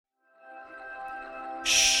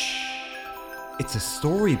It's a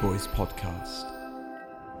Story Boys podcast.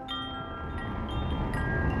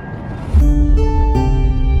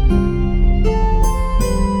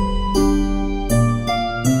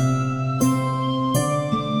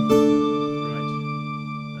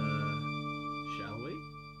 Shall we?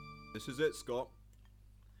 This is it, Scott.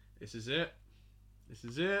 This is it. This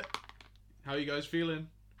is it. How are you guys feeling?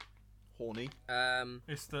 Horny.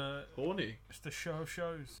 It's the Horny. it's the show of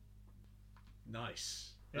shows.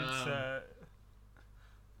 Nice. It's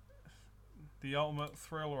the ultimate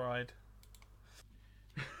thrill ride.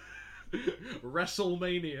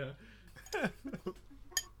 WrestleMania.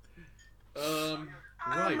 I'm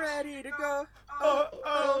Right. ready to go.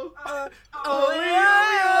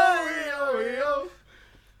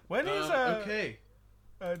 When is Okay.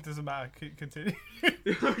 It doesn't matter. Continue.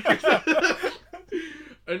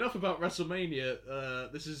 Enough about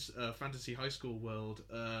WrestleMania. This is Fantasy High School World.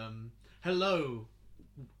 Hello,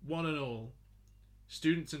 one and all,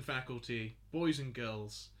 students and faculty, boys and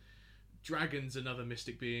girls, dragons and other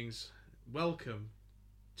mystic beings. Welcome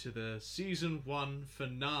to the Season 1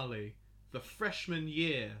 finale, the freshman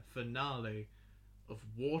year finale of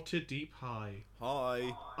Waterdeep High.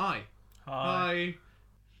 Hi. Hi. Hi.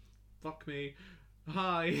 Fuck me.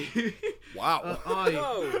 Hi. Wow. I.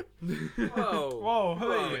 Whoa. Whoa. Whoa,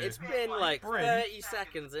 who are you? It's been like Bryn. 30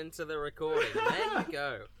 seconds into the recording. There you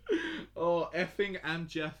go. Oh, effing and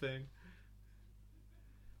jeffing.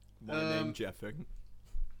 My name Jeffing.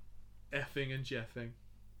 Effing and jeffing.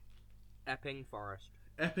 Epping Forest.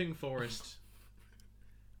 Epping Forest.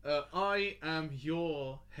 I am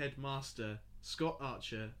your headmaster, Scott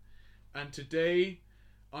Archer, and today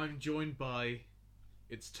I'm joined by.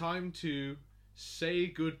 It's time to say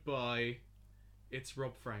goodbye. It's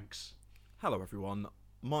Rob Franks. Hello, everyone.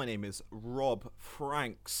 My name is Rob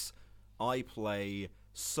Franks. I play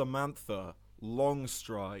Samantha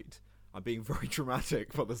Longstride. I'm being very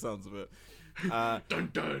dramatic by the sounds of it. Dun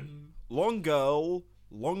dun. Long girl,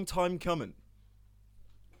 long time coming.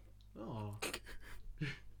 Oh.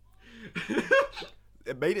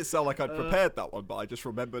 It made it sound like I'd prepared that one, but I just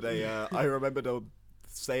remembered I remembered a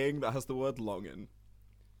saying that has the word long in.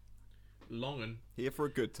 Longin. Here for a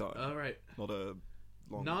good time, All right. not a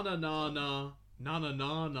long. Na na na na na na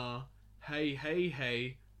na na. Hey hey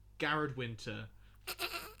hey. Garrett Winter.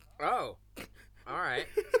 Oh. Alright.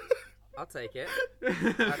 I'll take it.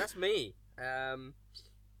 That's me.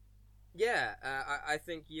 Yeah, I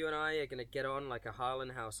think you and I are gonna get on like a Harlan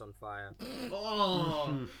house on fire.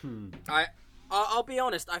 Oh. I'll be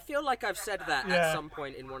honest, I feel like I've said that Yeah. at some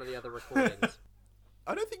point in one of the other recordings.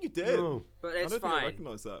 I don't think you did. No. But I it's don't think I fine.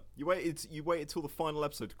 recognise that. You waited till the final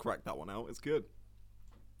episode to crack that one out. It's good.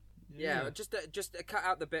 Yeah, just cut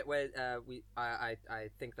out the bit where I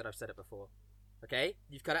think that I've said it before. Okay,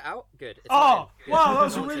 you've cut it out. Good. It's Oh, not in. Good. wow, that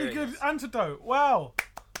was a No one's really hearing good this. antidote. Wow.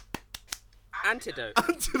 Antidote.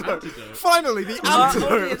 Antidote. Antidote. Finally, the Our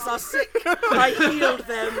antidote. audience are sick. I healed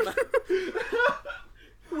them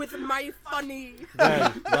with my funny.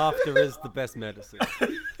 Well, laughter is the best medicine.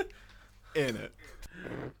 In it.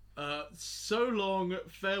 So long,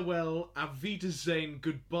 farewell, auf Wiedersehen,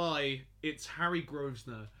 goodbye. It's Harry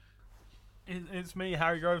Grosvenor. It's me,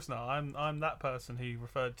 Harry Grosvenor. I'm that person he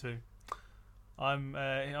referred to.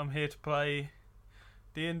 I'm here to play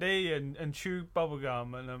D&D and chew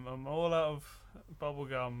bubblegum, and I'm all out of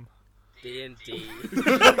bubblegum. D&D.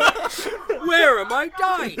 Where are my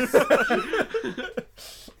dice?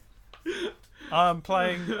 I'm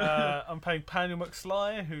playing Paniel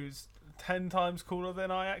McSly, who's 10 times cooler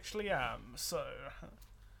than I actually am. So,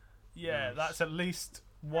 yeah, Nice. that's at least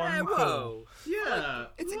one cool. Whoa. Yeah.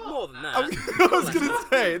 It's more than that. I was going to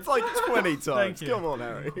say, it's like 20 times. Thank you. Come on,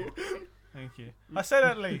 Harry. Thank you. I said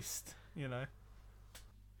at least, you know.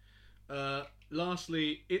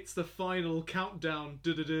 Lastly, it's the final countdown.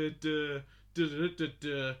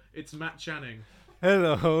 It's Matt Channing.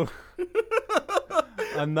 Hello.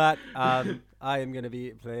 I'm Matt. I am going to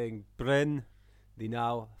be playing Bryn, the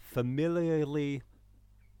now familiarly...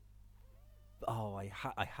 Oh, I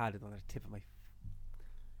had it on the tip of my...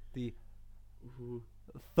 The Ooh.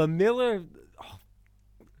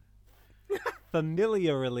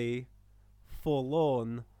 familiarly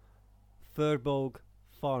forlorn Furbolg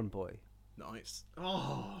farm boy. Nice.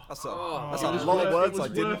 Oh. That's Oh. a It was lot of worth- words it I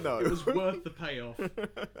was didn't worth- know. It was worth the payoff. Do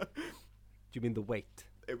you mean the weight?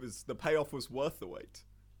 The payoff was worth the wait.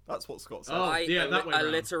 That's what Scott said. Oh. yeah, that way I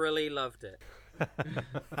round. literally loved it.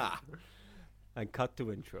 Ha. And cut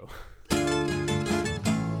to intro.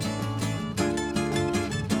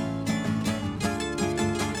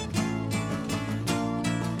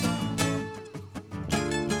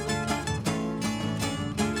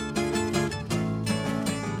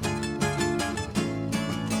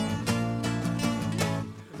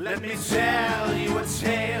 me tell you a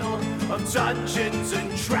tale of Dungeons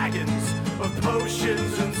and Dragons, of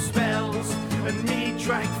potions and spells, and me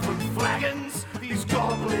drank from flagons. These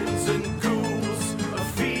goblins and ghouls, a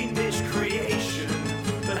fiendish creation.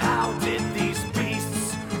 But how did these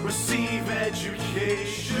beasts receive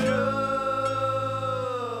education?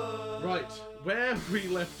 Right, where we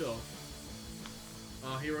left off,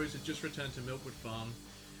 our heroes had just returned to Milkwood Farm,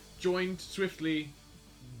 joined swiftly,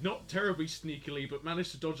 not terribly sneakily, but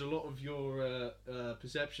managed to dodge a lot of your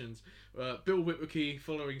perceptions. Bill Witwicky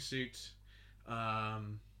following suit.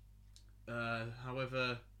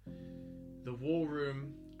 However, the war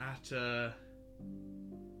room at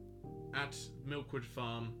Milkwood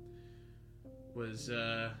Farm was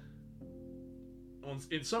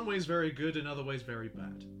in some ways very good, in other ways very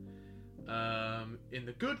bad. In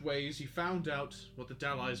the good ways, you found out what the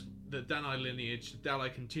Danai lineage, the Dalai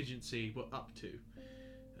contingency were up to.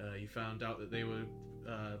 You found out that they were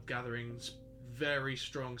gathering very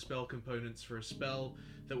strong spell components for a spell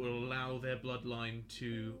that will allow their bloodline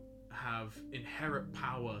to have inherent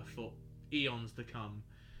power for eons to come.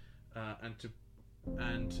 And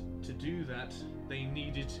to do that, they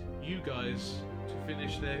needed you guys to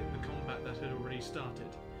finish the combat that had already started.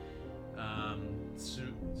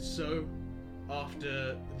 So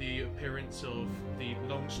after the appearance of the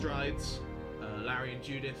Longstrides, Larry and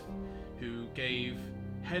Judith, who gave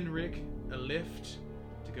Henrik a lift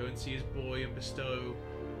to go and see his boy and bestow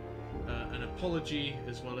an apology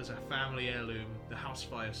as well as a family heirloom, the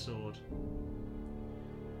Housefire sword.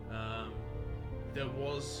 There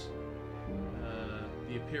was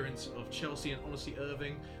the appearance of Chelsea and Honesty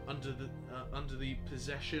Irving under the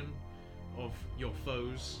possession of your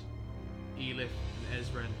foes, Elif and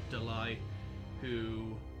Ezra and Dalai,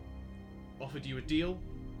 who offered you a deal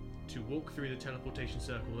to walk through the teleportation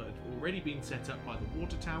circle that had already been set up by the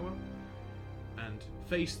water tower and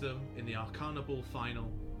face them in the Arcana Ball final,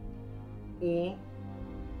 or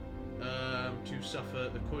to suffer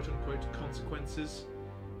the quote-unquote consequences.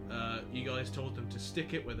 You guys told them to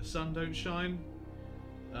stick it where the sun don't shine,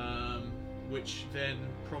 which then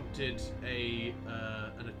prompted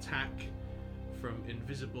an attack from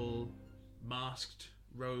invisible, masked,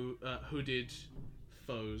 hooded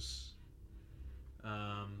foes.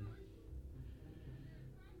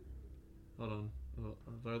 Hold on,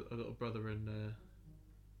 I've got a brother and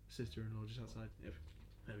sister-in-law just outside. Yep.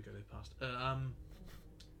 There we go, they passed.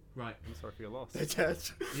 Right. I'm sorry for your loss. They're dead.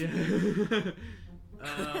 Yeah.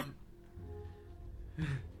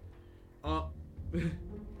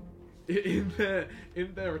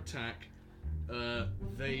 In their attack,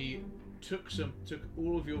 they took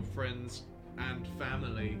all of your friends and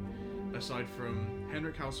family, aside from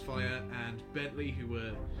Henrik Housefire and Bentley, who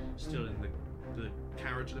were still in the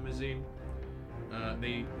carriage limousine.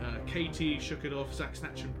 Katie shook it off. Zack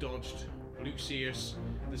Snatcham dodged. Lucius,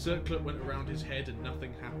 the circlet went around his head and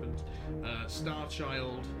nothing happened.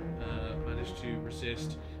 Starchild managed to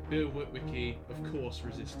resist. Bill Witwicky, of course,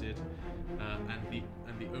 resisted. And the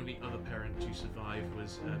only other parent to survive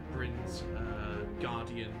was Bryn's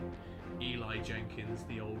guardian, Eli Jenkins,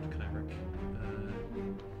 the old cleric.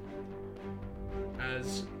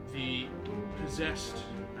 As the possessed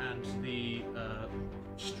and the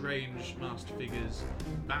strange masked figures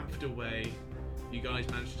backed away, you guys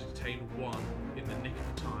managed to detain one in the nick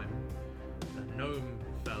of time. A gnome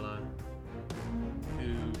fella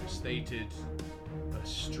who stated a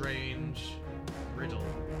strange riddle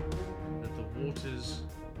that the waters,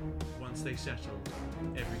 once they settled,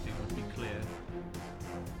 everything would be clear.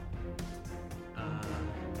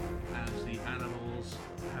 And the animals,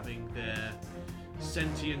 having their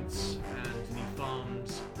sentience and the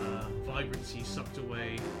farm's vibrancy sucked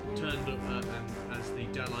away, turned up, and as the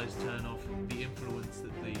Dalais turn off the influence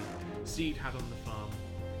that the seed had on the farm,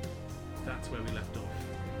 that's where we left off.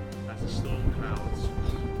 As the storm clouds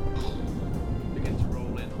begin to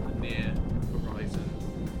roll in on the near horizon,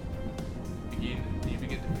 you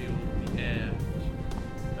begin to feel the air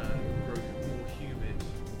grow more humid,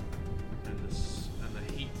 and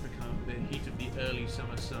the heat of the early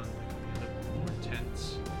summer sun becoming more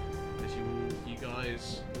intense as you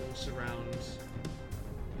guys all surround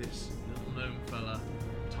this little gnome fella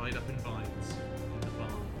tied up in vines in the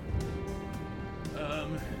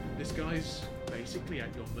barn. This guy's basically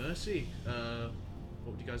at your mercy.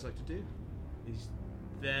 What would you guys like to do? He's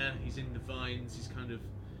there, he's in the vines, he's kind of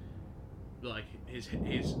like his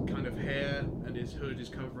kind of hair and his hood is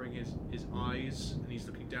covering his eyes, and he's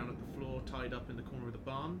looking down at the floor, tied up in the corner of the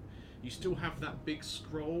barn. You still have that big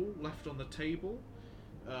scroll left on the table,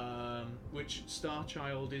 which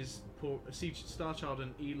Starchild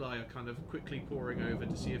and Eli are kind of quickly poring over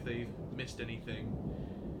to see if they've missed anything.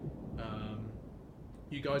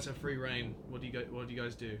 You guys have free reign. What do you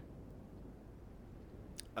guys do?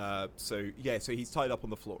 So he's tied up on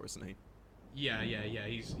the floor, isn't he? Yeah.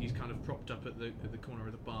 He's kind of propped up at the corner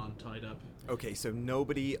of the barn, tied up. Okay, so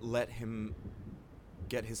nobody let him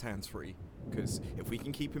get his hands free, because if we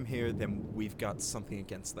can keep him here, then we've got something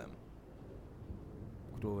against them.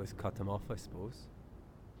 Could always cut him off, I suppose.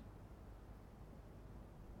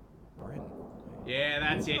 Bryn. Yeah,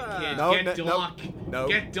 that's it, kid. No, Get no, dark. no.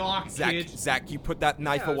 Get dark, kid. Zach, you put that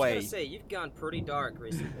knife I was away. gonna say, you've gone pretty dark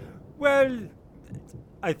recently. Well,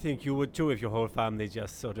 I think you would too if your whole family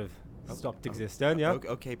just sort of stopped existing. Yeah.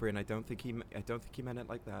 Okay, Bryn. I don't think he meant it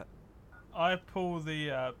like that. I pull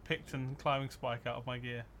the Picton climbing spike out of my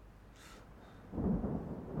gear.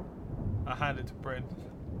 I hand it to Bryn.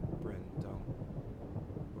 Bryn, don't.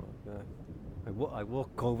 I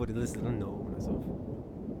walk over to this little gnome and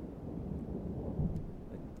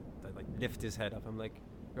I like lift his head up. I'm like,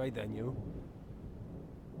 right then, you.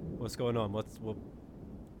 What's going on? What?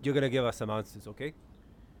 You're gonna give us some answers, okay?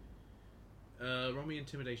 Roll me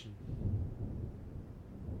intimidation.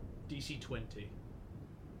 DC 20.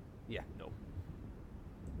 Yeah. No.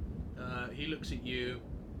 He looks at you,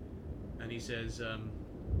 and he says,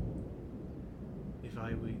 "If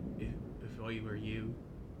I were you,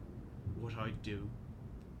 what I'd do,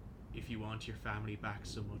 if you want your family back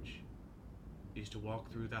so much, is to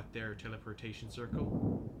walk through that there teleportation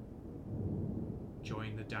circle,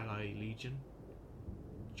 join the Dalai Legion,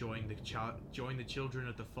 join the Children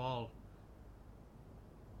of the Fall,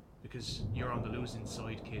 because you're on the losing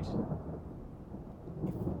side, kid."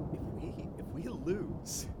 If we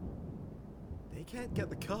lose, they can't get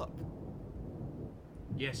the cup.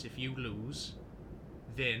 Yes, if you lose,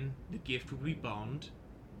 then the gift will be bound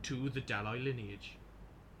to the Dalai lineage.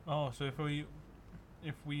 Oh, so if we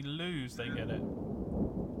lose, they get it.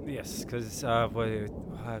 Yes, because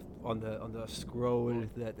on the scroll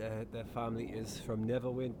that their family is from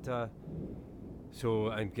Neverwinter. So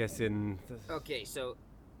I'm guessing. Okay, so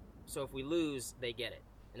if we lose, they get it,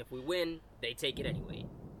 and if we win, they take it anyway.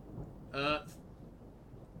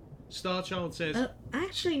 Starchild says,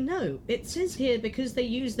 Actually, no. It says here because they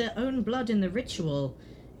use their own blood in the ritual.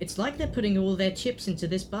 It's like they're putting all their chips into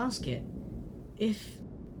this basket. If...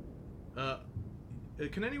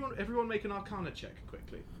 can everyone make an Arcana check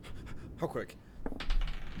quickly? How quick?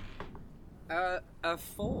 A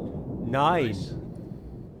 4. 9.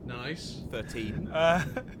 Nice. 13.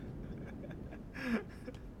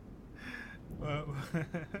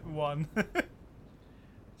 1.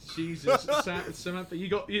 Jesus, Samantha, you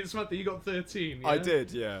got 13. Yeah? I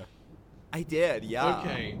did, yeah. I did, yeah.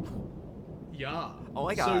 Okay. Yeah. Oh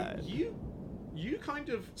my god. So you kind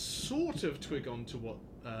of sort of twig onto what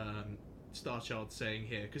Starchild's saying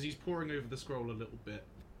here, because he's poring over the scroll a little bit.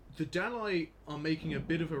 The Dalai are making a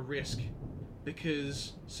bit of a risk,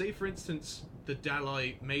 because say for instance the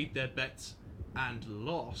Dalai made their bets and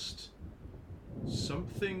lost,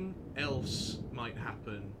 something else might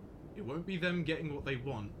happen. It won't be them getting what they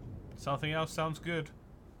want. Something else sounds good.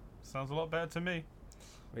 Sounds a lot better to me.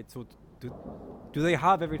 Wait, so do they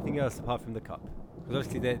have everything else apart from the cup? Because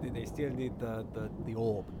obviously they still need the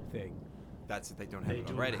orb thing. That's it, they don't have They it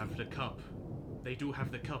do already. have the cup. They do have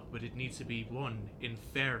the cup, but it needs to be won in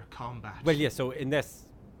fair combat. Well, yeah. So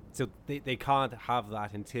they can't have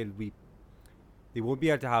that until they won't be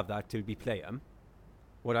able to have that till we play them.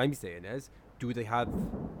 What I'm saying is, do they have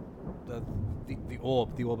the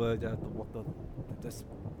orb, the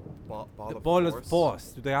ball of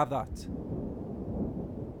force? Do they have that?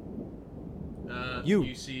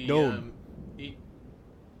 You see, no.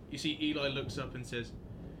 You see, Eli looks up and says,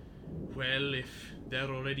 "Well, if they're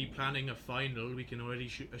already planning a final, we can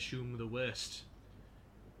already assume the worst."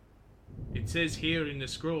 It says here in the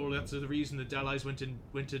scroll that's the reason the Dalais went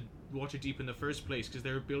to Waterdeep in the first place, because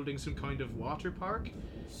they were building some kind of water park.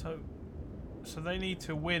 So they need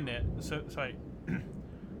to win it. So sorry,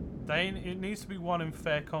 it needs to be won in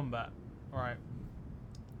fair combat, right?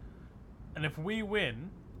 And if we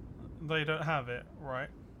win, they don't have it, right?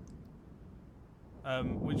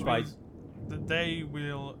 Which Right. means that they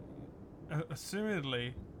will,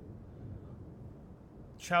 assumedly,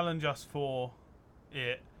 challenge us for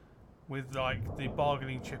it with like the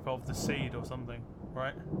bargaining chip of the seed or something,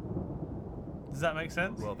 right? Does that make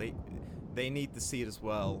sense? Well, they need the seed as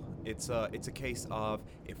well. It's a case of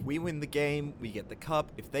if we win the game, we get the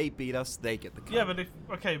cup. If they beat us, they get the cup. Yeah, but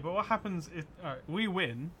but what happens if we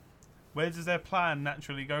win? Where does their plan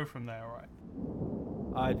naturally go from there, right?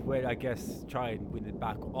 I guess try and win it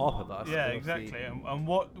back off of us. Yeah, but obviously- exactly. And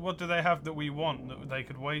what do they have that we want that they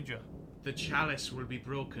could wager? The chalice will be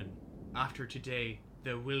broken. After today,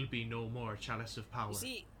 there will be no more chalice of power. You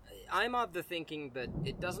see, I'm of the thinking that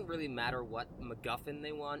it doesn't really matter what MacGuffin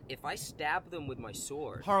they want. If I stab them with my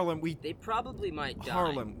sword, Harlan, they probably might die.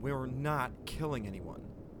 Harlan, we're not killing anyone.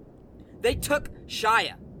 They took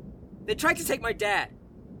Shia. They tried to take my dad.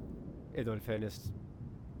 In all fairness,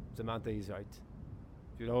 Samantha is right.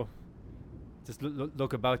 You know, just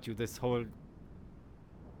look about you. This whole,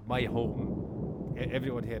 my home,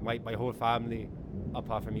 everyone here, my whole family,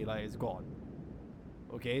 apart from Eli, is gone.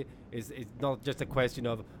 Okay, it's not just a question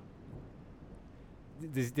of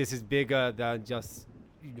this is bigger than just,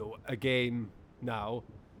 you know, a game now.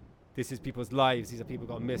 This is people's lives. These are people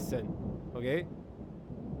gone missing. Okay,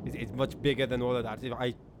 it's much bigger than all of that. If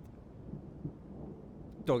I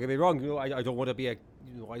don't get me wrong, you know, I don't want to be I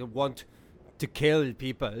don't want to kill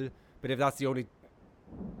people, but if that's the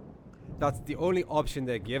only option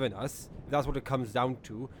they're giving us, if that's what it comes down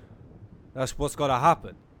to, that's what's got to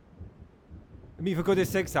happen. I mean, for goodness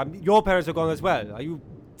sake, Sam, your parents are gone as well. Are you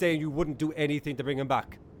saying you wouldn't do anything to bring them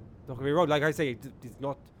back? Don't get me wrong. Like I say, it's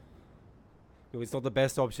not. You know, it's not the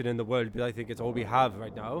best option in the world, but I think it's all we have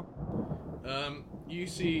right now. You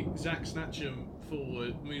see Zack Snatcham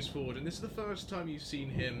moves forward, and this is the first time you've seen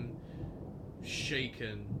him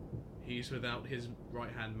shaken. He's without his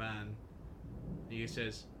right-hand man. He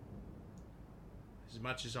says, as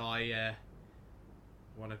much as I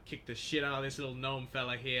want to kick the shit out of this little gnome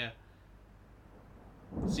fella here,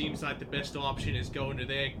 seems like the best option is going to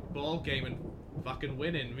their ball game and fucking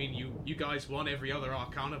winning. I mean, you guys won every other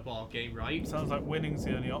Arcana ball game, right? Sounds like winning's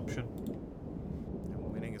the only option.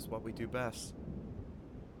 And winning is what we do best.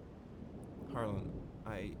 Harlan,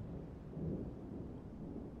 I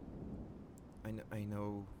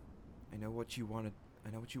know what you want to. I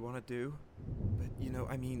know what you want to do, but you know,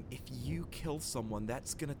 I mean, if you kill someone,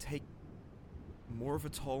 that's gonna take more of a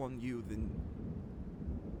toll on you than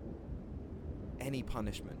any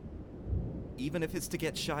punishment. Even if it's to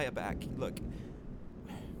get Shia back. Look,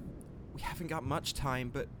 we haven't got much time,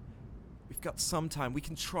 but we've got some time. We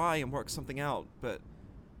can try and work something out, but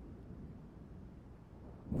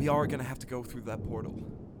we are gonna have to go through that portal.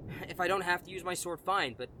 If I don't have to use my sword,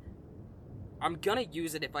 fine, but I'm gonna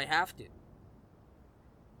use it if I have to.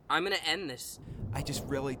 I'm gonna end this. I just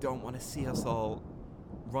really don't want to see us all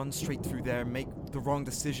run straight through there, make the wrong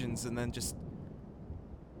decisions, and then just...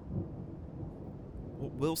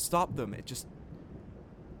 We'll stop them. I just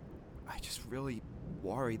really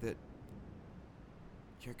worry that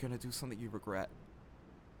you're gonna do something you regret.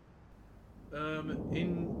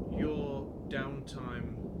 In your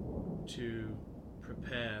downtime to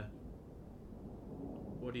prepare,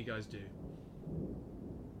 what do you guys do?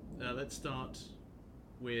 Let's start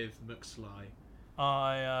with McSly.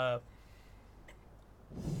 I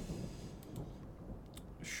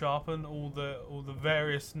sharpen all the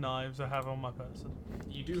various knives I have on my person.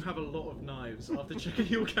 You do have a lot of knives. After checking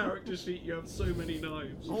your character sheet, you have so many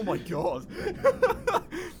knives. Oh my god!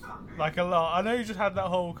 Like a lot. I know you just had that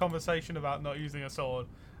whole conversation about not using a sword,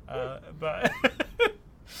 but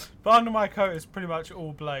but under my coat is pretty much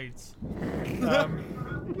all blades.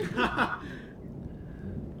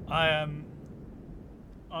 I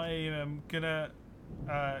am gonna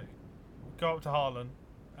go up to Harlan.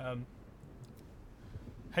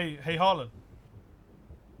 Hey Harlan.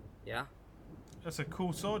 Yeah? That's a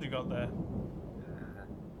cool sword you got there.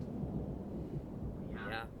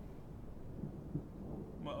 Yeah.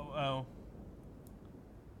 Well,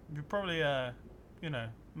 you probably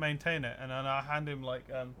maintain it, and then I hand him like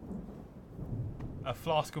a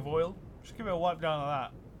flask of oil. Just give it a wipe down of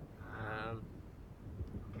that.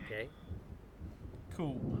 Okay.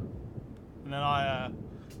 Cool. And then I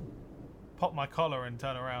pop my collar and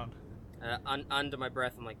turn around. Under my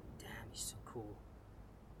breath, I'm like, damn, he's so cool.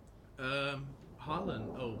 Harlan.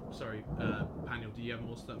 Oh, sorry. Paniel, do you have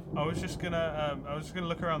more stuff? I was just gonna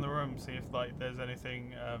look around the room, see if like there's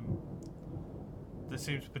anything that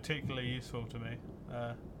seems particularly useful to me.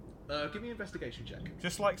 Give me an investigation check.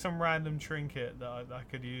 Just like some random trinket that I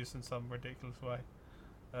could use in some ridiculous way.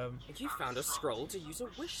 You found a scroll to use a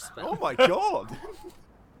wish spell. Oh my god!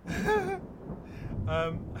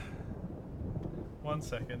 1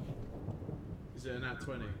 second. Is it a nat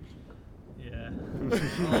 20? Yeah.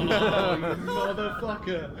 Oh, you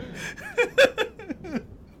motherfucker!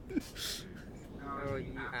 Oh,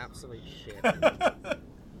 you absolute shit.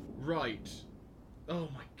 Right. Oh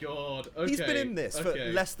my god. Okay. He's been in this for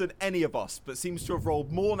less than any of us, but seems to have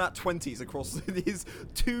rolled more nat 20s across his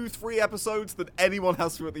 2-3 episodes than anyone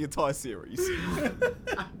has throughout the entire series.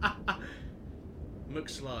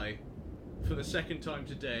 McSly, for the second time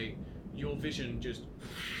today, your vision just...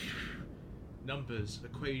 numbers,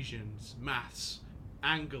 equations, maths,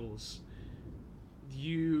 angles.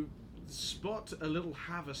 You spot a little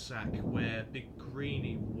haversack where Big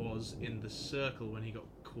Greenie was in the circle when he got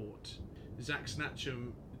caught. Zack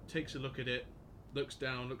Snatchum takes a look at it, looks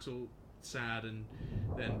down, looks all sad, and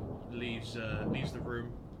then leaves the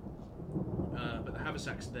room. But the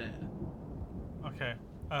haversack's there. Okay.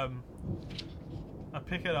 I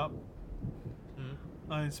pick it up.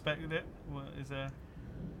 I inspected it. What is there?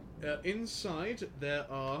 Inside there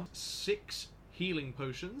are 6 healing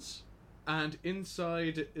potions, and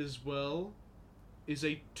inside as well is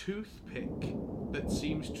a toothpick that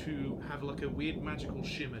seems to have like a weird magical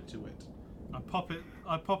shimmer to it. I pop it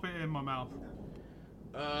in my mouth.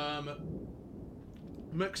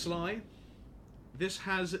 McSly, this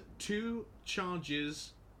has 2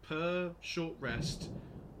 charges per short rest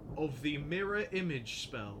of the mirror image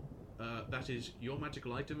spell. That is your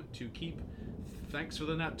magical item to keep. Thanks for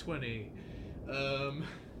the nat 20.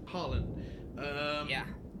 Harlan. Yeah.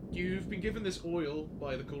 You've been given this oil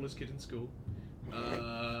by the coolest kid in school.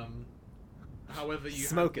 However, you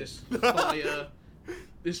Smoke have it. this fire.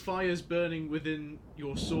 This fire's burning within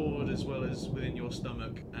your sword as well as within your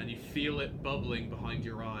stomach, and you feel it bubbling behind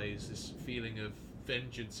your eyes. This feeling of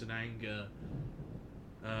vengeance and anger.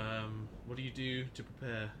 What do you do to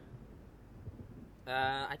prepare?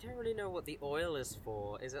 I don't really know what the oil is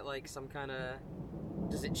for. Is it like some kind of...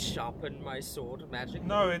 Does it sharpen my sword magically?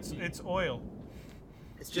 No, it's oil.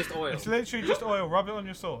 It's just oil. It's literally just oil. Rub it on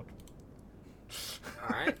your sword.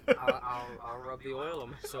 Alright, I'll rub the oil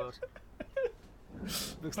on my sword.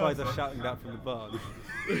 Looks like they're shouting that from the barn.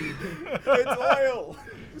 It's oil.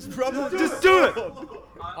 Just do it.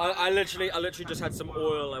 I literally just had some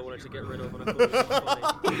oil I wanted to get rid of, and I thought it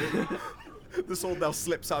was funny. The sword now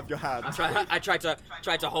slips out of your hand. I tried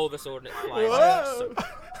to hold the sword and it flies.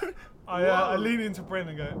 Whoa! I lean into Bryn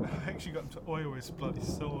and go, I actually got him to oil his bloody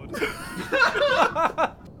sword.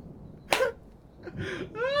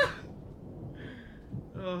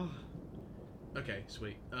 Oh. Okay,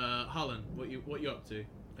 sweet. Harlan, what you up to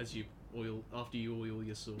after you oil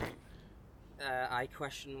your sword? I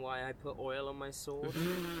question why I put oil on my sword.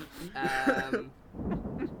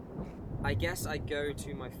 I guess I go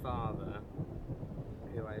to my father,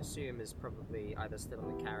 who I assume is probably either still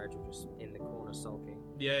in the carriage or just in the corner sulking.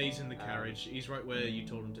 Yeah, he's in the carriage. He's right where you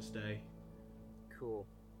told him to stay. Cool.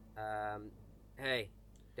 Hey,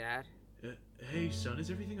 Dad? Hey, son,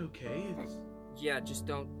 is everything okay? Yeah, just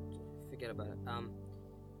don't forget about it.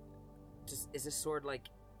 Is this sword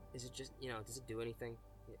like... Is it just, does it do anything?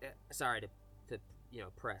 Sorry to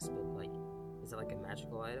press, but, like, is it like a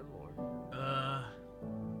magical item, or...?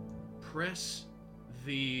 Press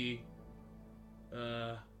the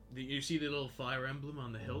you see the little fire emblem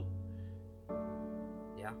on the hilt?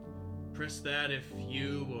 Yeah. Press that if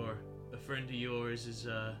you or a friend of yours is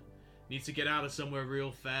needs to get out of somewhere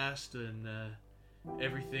real fast, and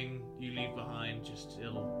everything you leave behind just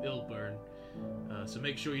it'll burn. So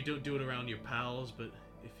make sure you don't do it around your pals, but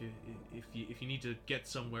if you need to get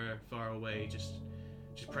somewhere far away, just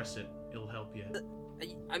press it. It'll help you.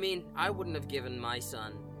 I mean, I wouldn't have given my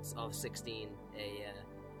son of 16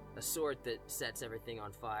 a sword that sets everything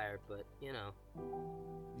on fire, but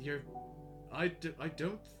I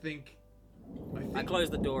don't think. I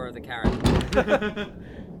closed the door of the carriage.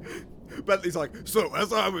 Bentley's like, so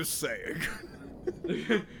as I was saying.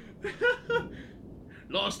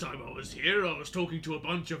 Last time I was here, I was talking to a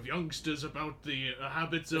bunch of youngsters about the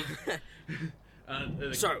habits of.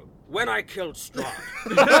 So, when I killed Strahd.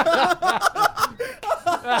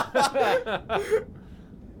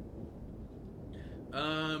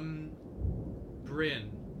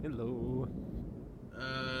 Bryn. Hello.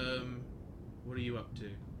 What are you up to?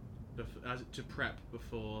 To prep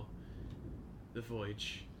before the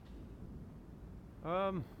voyage.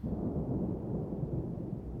 I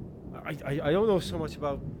don't know so much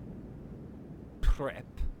about prep,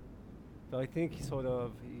 but I think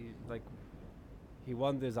he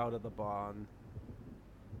wanders out of the barn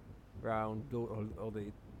around all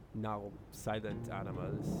the now silent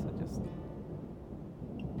animals and just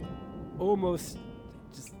almost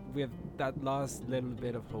just with that last little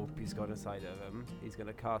bit of hope he's got inside of him, he's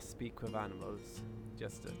gonna cast Speak with Animals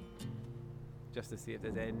just to see if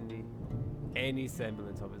there's any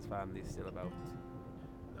semblance of his family still about.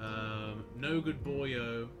 No Good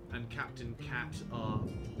Boyo and Captain Cat are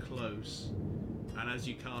close, and as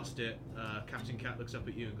you cast it, Captain Cat looks up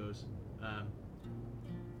at you and goes,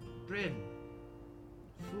 Bryn,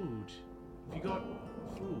 food. Have you got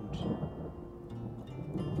food?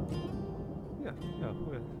 Yeah,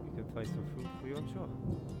 we can find some food for you, I'm sure.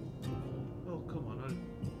 Oh, come on, I'll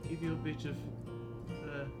give you a bit of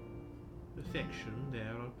affection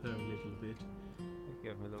there. I'll purr a little bit.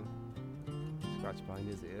 Give him a little scratch behind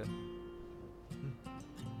his ear.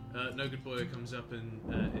 No Good Boy comes up and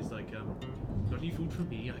is like, got any food for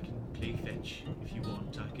me? I can play fetch if you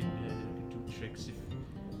want. I can do tricks if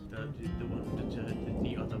the one that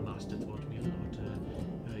the other master taught me a lot.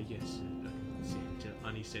 Yes, I can say it.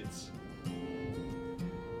 And he sits.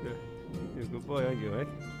 You're a good boy, aren't you, eh?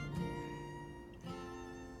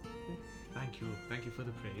 Thank you for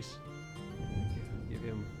the praise. Give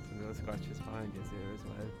him some little scratches behind his ear as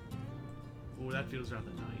well. Oh, that feels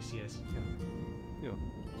rather nice. Yes. Yeah.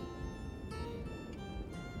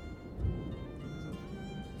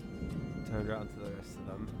 Turned around to the rest of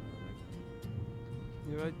them.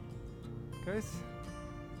 You right, guys?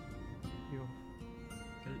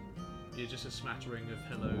 You're just a smattering of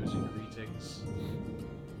hellos and greetings.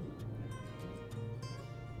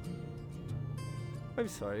 I'm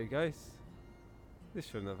sorry, guys. This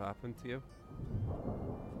shouldn't have happened to you.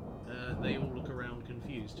 They all look around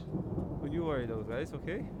confused. Don't you worry though, guys,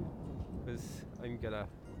 okay? Because I'm gonna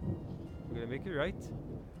make it right.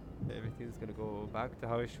 Everything's gonna go back to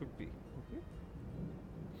how it should be.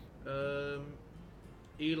 Okay?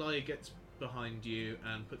 Eli gets behind you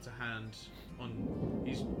and puts a hand on.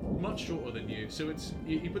 He's much shorter than you, so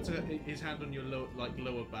he puts his hand on your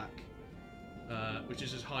lower back, which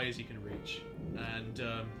is as high as he can reach, and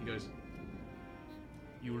he goes,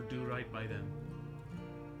 "You will do right by them.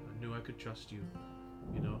 I knew I could trust you,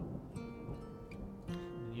 you know.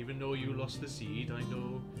 And even though you lost the seed, I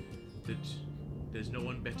know that there's no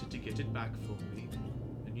one better to get it back for me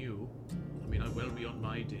than you. I mean, I'm well beyond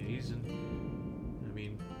my days, and I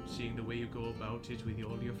mean, seeing the way you go about it with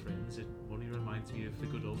all your friends, it only reminds me of the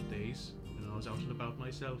good old days when I was out and about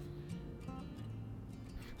myself."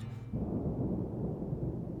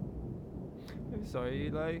 I'm sorry,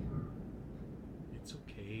 Eli. It's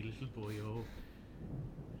okay, little boyo.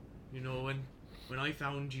 You know, when I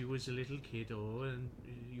found you as a little kiddo and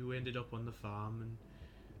you ended up on the farm, and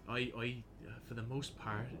I for the most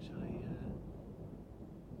part,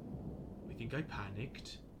 I think I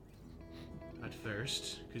panicked at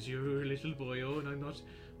first, because you're a little boyo and I'm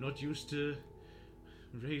not used to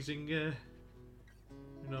raising,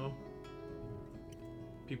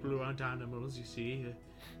 people who aren't animals, you see.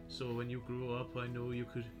 So when you grew up, I know you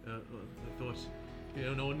could, I thought,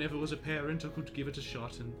 no, never was a parent, I could give it a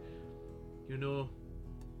shot, and,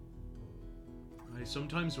 I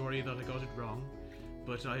sometimes worry that I got it wrong,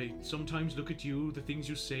 but I sometimes look at you, the things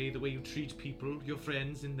you say, the way you treat people, your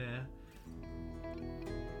friends in there,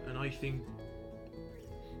 and I think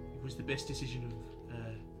it was the best decision of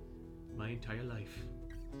my entire life,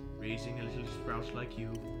 raising a little sprout like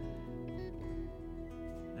you.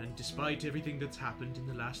 And despite everything that's happened in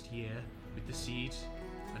the last year, with the seed,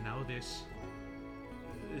 and now this,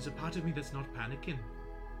 there's a part of me that's not panicking.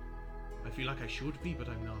 I feel like I should be, but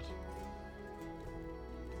I'm not.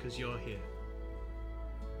 Because you're here.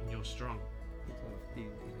 And you're strong. He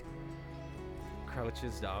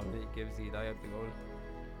crouches down and he gives Eli a big old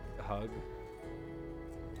hug.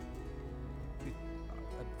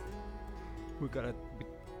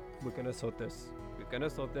 We're gonna sort this. We're gonna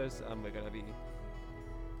sort this, and we're gonna be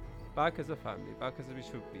back as a family, back as we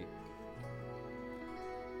should be.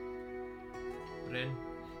 Ren,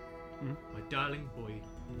 my darling boy,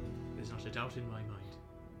 there's not a doubt in my mind.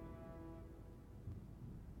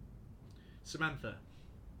 Samantha.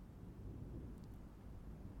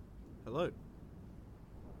 Hello.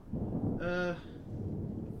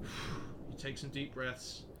 You take some deep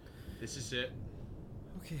breaths. This is it.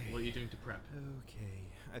 Okay. What are you doing to prep? Okay.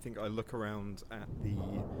 I think I look around at the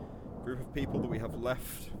group of people that we have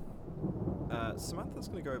left. Samantha's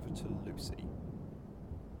going to go over to Lucy.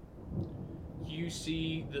 You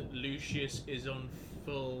see that Lucius is on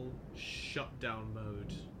full shutdown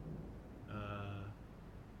mode.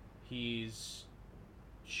 He's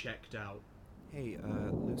checked out. Hey,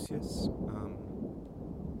 Lucius.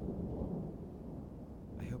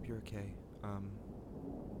 I hope you're okay.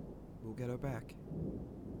 We'll get her back.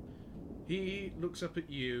 He looks up at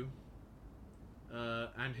you,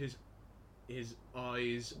 and his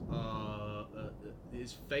eyes are...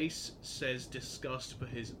 his face says disgust, but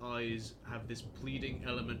his eyes have this pleading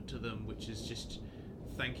element to them, which is just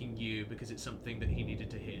thanking you because it's something that he needed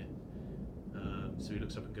to hear. So he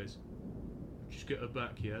looks up and goes, "Just get her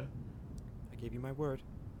back, yeah?" I gave you my word.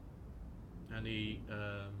 And he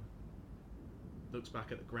looks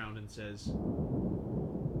back at the ground and says,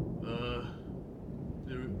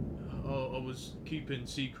 I was keeping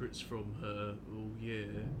secrets from her all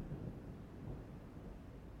year.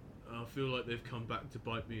 I feel like they've come back to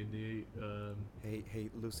bite me in the.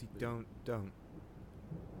 Hey, Lucy, don't.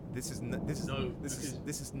 This is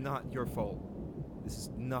not your fault. This is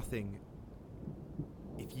nothing.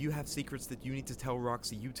 if you have secrets that you need to tell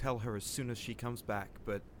Roxy, you tell her as soon as she comes back,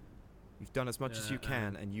 but you've done as much as you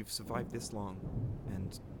can, and you've survived this long,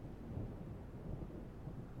 and...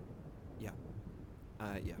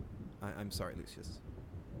 I'm sorry, Lucius.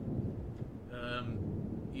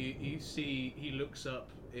 You see, he looks up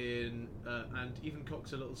and even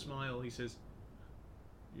cocks a little smile. He says,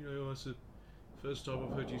 "You know, that's the first time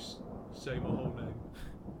I've heard you say my whole name."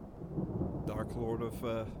 Dark Lord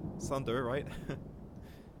of Sunder, right?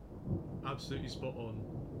 Absolutely spot on.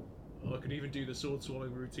 I can even do the sword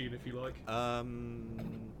swallowing routine if you like.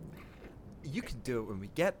 You can do it when we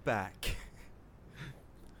get back.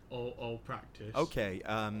 I'll practice. Okay,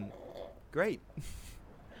 great.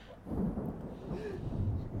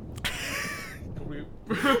 Probably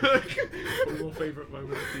my favourite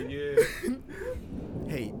moment of the year.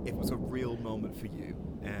 Hey, it was a real moment for you,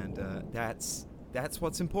 and that's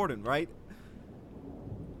what's important, right?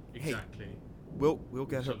 Exactly. Hey, we'll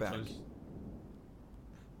get her back. Sometimes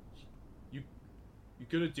you're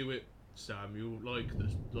gonna do it, Sam. You're like the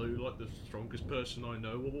strongest person I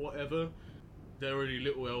know, or whatever. They're only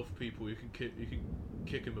little elf people. You can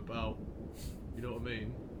kick him about. You know what I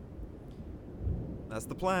mean? That's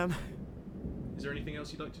the plan. Is there anything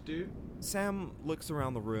else you'd like to do? Sam looks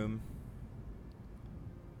around the room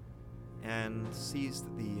and sees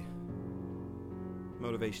that the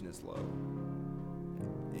motivation is low.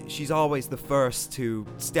 She's always the first to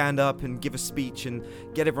stand up and give a speech and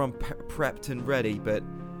get everyone prepped and ready, but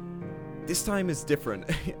this time is different.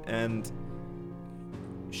 And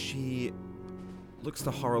she looks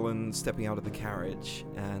to Harlan stepping out of the carriage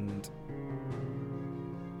and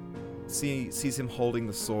sees him holding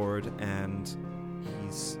the sword, and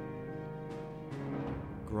he's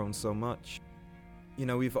grown so much. You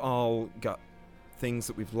know, we've all got things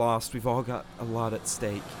that we've lost. We've all got a lot at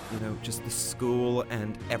stake. You know, just the school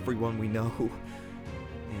and everyone we know.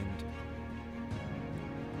 And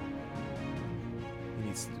he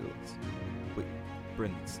needs to do this. Wait,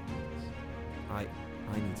 Bryn needs to do this. I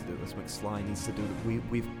need to do this. McSly needs to do it.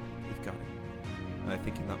 We've got it. And I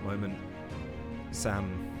think in that moment,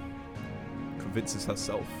 Sam convinces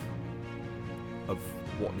herself of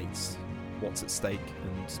what's at stake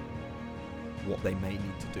and what they may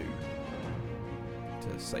need to do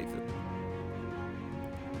to save them.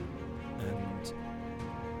 And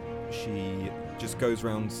she just goes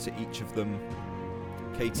round to each of them.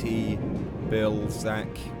 KT, Bill, Zach,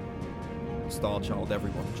 Starchild,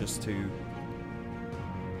 everyone, just to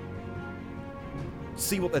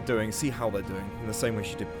see what they're doing, see how they're doing, in the same way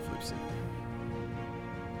she did with Lucy.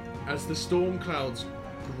 As the storm clouds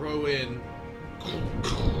grow in,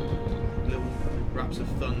 little raps of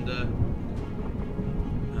thunder,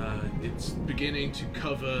 it's beginning to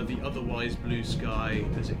cover the otherwise blue sky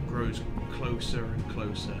as it grows closer and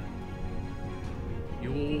closer.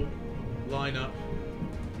 You all line up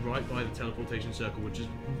right by the teleportation circle, which is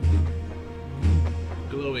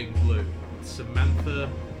glowing blue. Samantha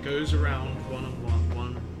goes around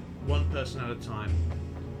one person at a time.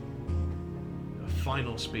 A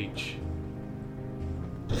final speech.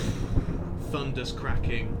 Thunder's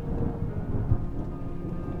cracking.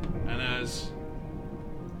 And as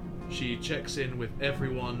she checks in with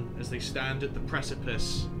everyone as they stand at the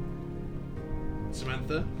precipice,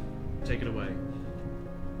 Samantha, take it away.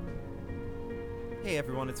 Hey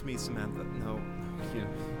everyone, it's me, Samantha. No.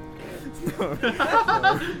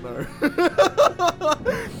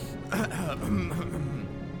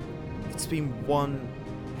 It's been one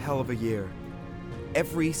hell of a year.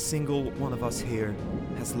 Every single one of us here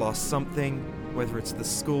has lost something, whether it's the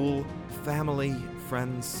school, family,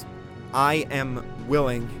 friends. I am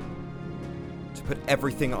willing to put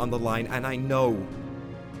everything on the line, and I know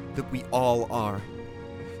that we all are.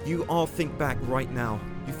 You all think back right now.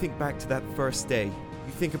 You think back to that first day.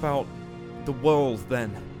 You think about the world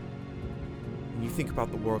then. And you think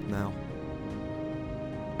about the world now.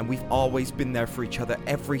 And we've always been there for each other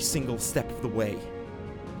every single step of the way.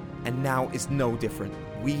 And now is no different.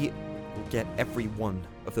 We will get every one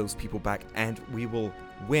of those people back, and we will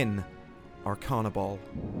win our Carnival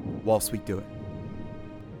whilst we do it.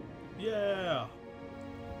 Yeah.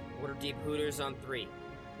 Waterdeep Hooters on 3.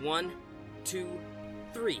 1, 2,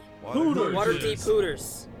 3. Hooters. Waterdeep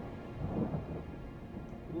Hooters.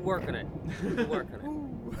 We're working it. We're working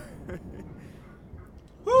it.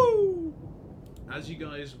 Woo! As you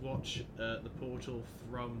guys watch the portal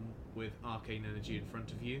thrum with arcane energy in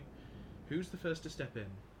front of you, who's the first to step in?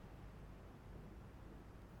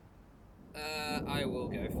 I will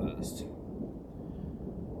go first.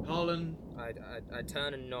 Harlan. I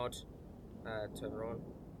turn and nod to everyone.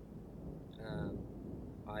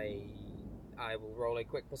 I will roll a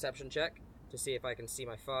quick perception check to see if I can see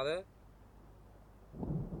my father.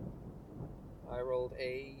 I rolled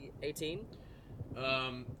a 18.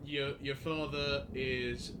 Your father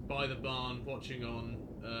is by the barn watching on.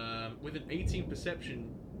 With an 18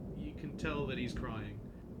 perception, you can tell that he's crying.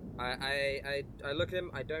 I look at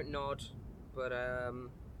him. I don't nod, but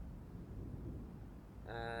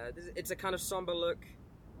it's a kind of somber look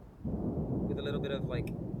with a little bit of like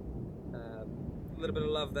a little bit of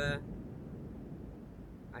love there.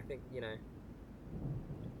 I think, you know,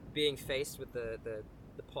 being faced with the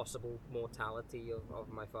possible mortality of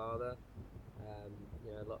my father,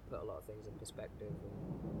 you know, put a lot of things in perspective,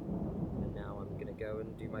 and now I'm gonna go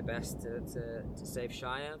and do my best to save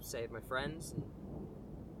Shire, save my friends, and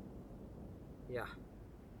yeah.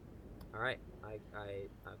 All right,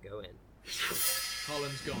 I'll go in.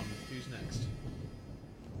 Harlan's gone. Who's next?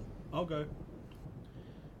 I'll go.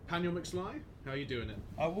 Paniel McSly, how are you doing it?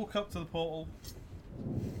 I walk up to the portal,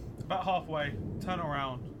 about halfway, turn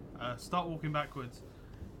around, start walking backwards,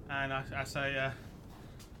 and I say,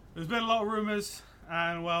 there's been a lot of rumours,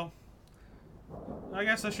 and well, I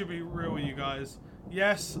guess I should be real with you guys.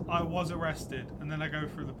 Yes, I was arrested, and then I go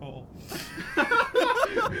through the portal.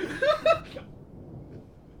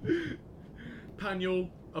 Paniel,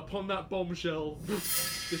 upon that bombshell,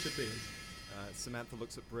 disappears. Samantha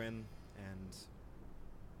looks at Bryn and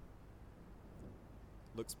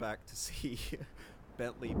looks back to see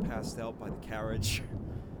Bentley passed out by the carriage,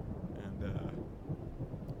 and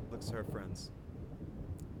looks to her friends.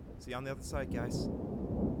 See you on the other side, guys.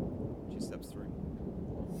 She steps through.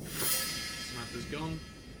 Samantha's gone.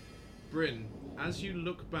 Bryn, as you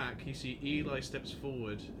look back, you see Eli steps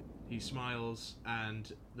forward. He smiles,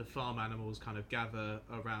 and the farm animals kind of gather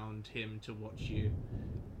around him to watch you.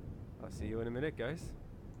 I'll see you in a minute, guys.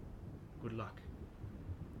 Good luck.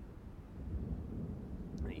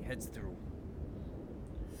 And he heads through.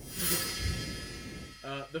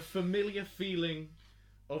 The familiar feeling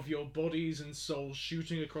of your bodies and souls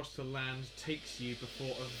shooting across the land takes you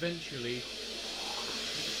before eventually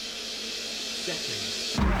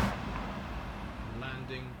setting,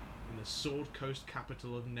 landing in the Sword Coast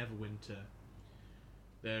capital of Neverwinter.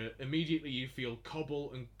 There, immediately you feel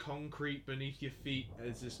cobble and concrete beneath your feet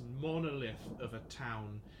as this monolith of a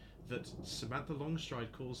town that Samantha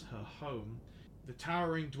Longstride calls her home. The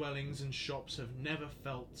towering dwellings and shops have never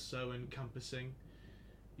felt so encompassing.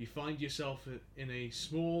 You find yourself in a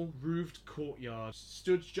small, roofed courtyard,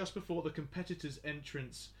 stood just before the competitor's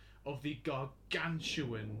entrance of the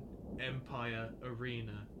gargantuan Empire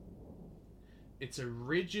Arena. It's a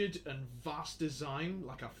rigid and vast design,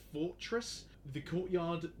 like a fortress. The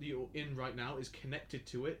courtyard that you're in right now is connected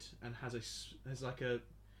to it and has like a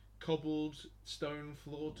cobbled stone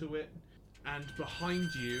floor to it. And behind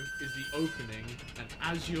you is the opening, and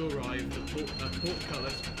as you arrive, the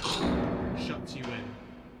portcullis shuts you in.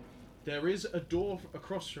 There is a door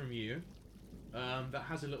across from you that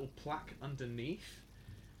has a little plaque underneath,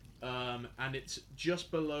 and it's just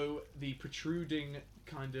below the protruding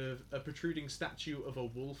statue of a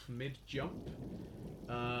wolf mid-jump.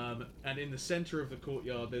 And in the center of the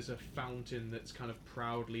courtyard, there's a fountain that's kind of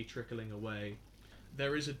proudly trickling away.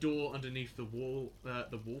 There is a door underneath the wall,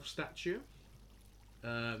 the wolf statue.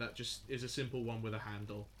 That just is a simple one with a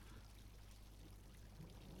handle.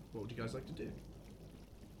 What would you guys like to do?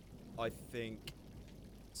 I think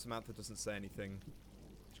Samantha doesn't say anything.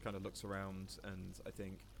 She kind of looks around, and I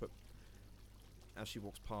think as she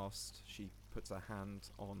walks past, she puts her hand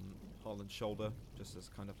on Harlan's shoulder, just as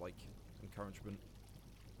kind of like encouragement,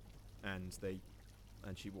 and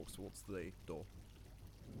she walks towards the door.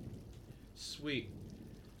 Sweet.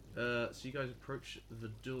 So you guys approach the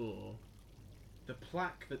door. The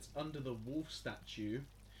plaque that's under the wolf statue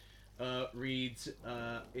reads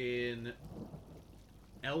in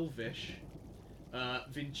Elvish,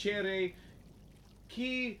 Vincere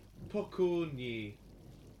qui pocuni.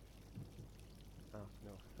 Oh,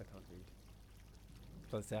 no, I can't read.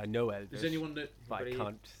 I was say I know Elvish. Does anyone that... But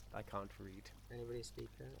I can't read. Anybody speak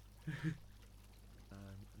that?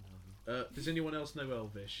 No. does anyone else know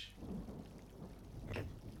Elvish?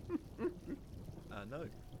 No.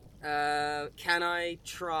 Can I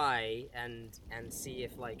try and see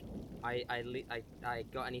if like I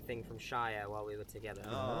got anything from Shire while we were together?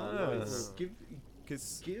 Oh, nice.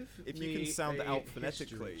 Because Give if me you can sound it a out history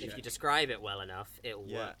phonetically, check. If you describe it well enough, it'll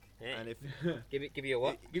yeah, work. Eh? and if Give me a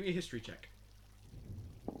what? Give me a history check.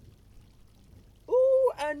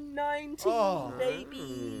 Ooh, a 19, Oh.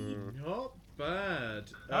 baby. Not bad.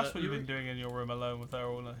 That's what you've been doing in your room alone with her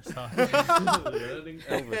all this time. Learning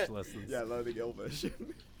Elvish lessons. yeah, learning Elvish.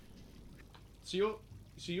 So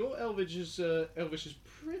your Elvish is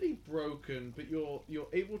pretty broken, but you're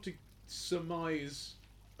able to surmise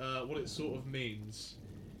what it sort of means.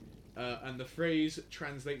 And the phrase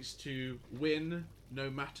translates to win no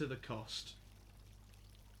matter the cost.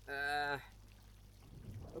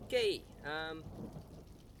 Okay.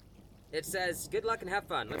 It says, good luck and have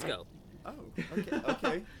fun. Let's go. Oh,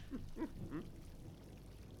 okay.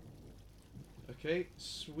 Okay,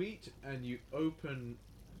 sweet. And you open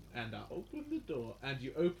the door. And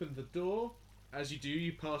you open the door. As you do,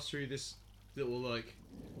 you pass through this little, like,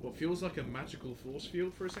 what feels like a magical force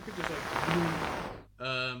field for a second. Just like,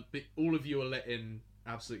 but all of you are let in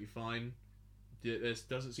absolutely fine. There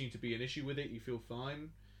doesn't seem to be an issue with it. You feel fine.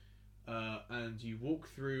 And you walk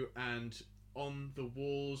through, and on the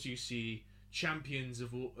walls you see champions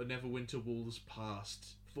of Neverwinter Walls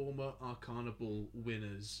past, former Arcana Ball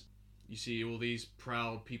winners. You see all these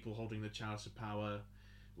proud people holding the Chalice of Power,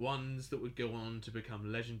 ones that would go on to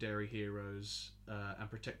become legendary heroes and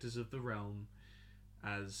protectors of the realm,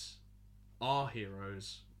 as our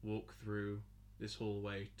heroes walk through this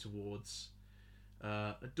hallway towards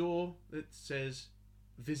a door that says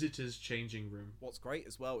Visitors Changing Room. What's great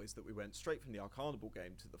as well is that we went straight from the Arcanable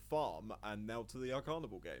game to the farm and now to the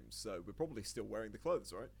Arcanable game, so we're probably still wearing the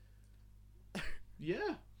clothes, right?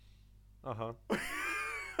 Yeah. Uh-huh.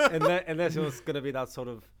 Unless it was going to be that sort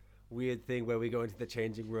of weird thing where we go into the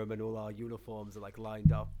changing room and all our uniforms are like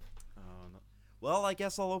lined up. Oh, no. Well, I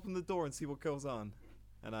guess I'll open the door and see what goes on.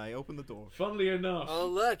 And I open the door. Funnily enough. Oh,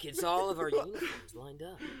 look, it's all of our uniforms lined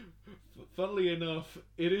up. Funnily enough,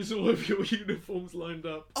 it is all of your uniforms lined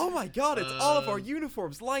up. Oh my god, it's all of our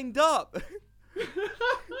uniforms lined up!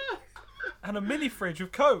 And a mini fridge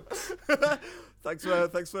with Cokes. Thanks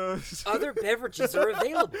for... Other beverages are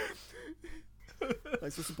available.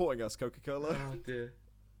 Thanks for supporting us, Coca-Cola. Oh dear.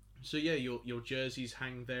 So yeah, your jerseys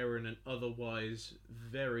hang there in an otherwise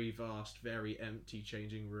very vast, very empty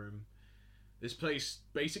changing room. This place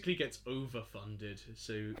basically gets overfunded,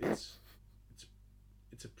 so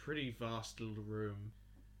it's a pretty vast little room.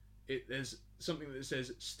 There's something that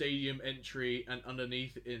says stadium entry, and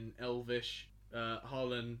underneath in Elvish,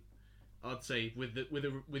 Harlan, I'd say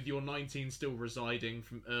with your 19 still residing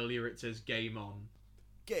from earlier, it says game on.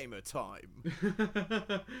 Gamer time.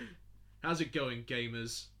 How's it going,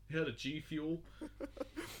 gamers? You heard of G Fuel?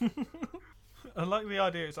 I like the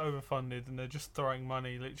idea it's overfunded and they're just throwing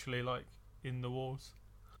money literally like in the walls.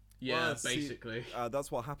 Yeah, Well, see, basically.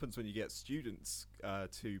 that's what happens when you get students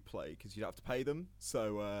to play, because you have to pay them,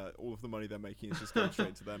 so all of the money they're making is just going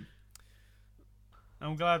straight to them.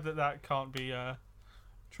 I'm glad that can't be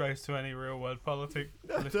traced to any real world political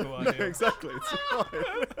No, idea. exactly, it's fine.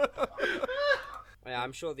 Yeah,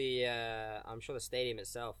 I'm sure the stadium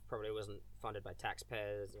itself probably wasn't funded by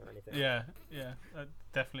taxpayers or anything. Yeah,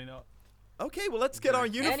 definitely not. Okay, well, let's get our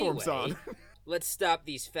uniforms Anyway, on. Let's stop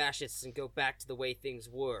these fascists and go back to the way things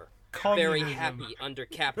were. Communism. Very happy under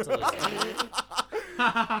capitalism.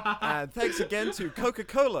 And thanks again to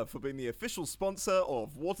Coca-Cola for being the official sponsor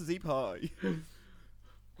of Waterdeep High.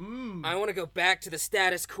 I want to go back to the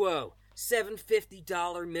status quo.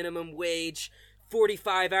 $750 minimum wage,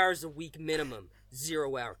 45 hours a week minimum,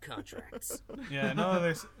 0-hour contracts. Yeah, none of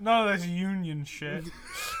this union shit.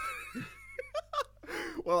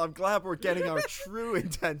 Well, I'm glad we're getting our true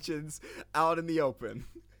intentions out in the open.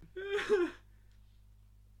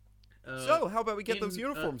 So, how about we get those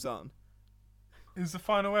uniforms on? Is the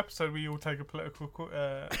final episode where you all take a political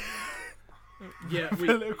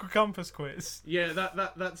political compass quiz? Yeah,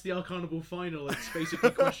 that's the Arcanable final. It's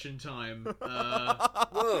basically question time.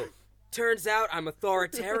 Whoa, turns out I'm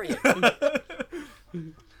authoritarian.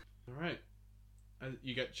 Alright.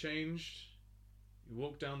 You get changed. You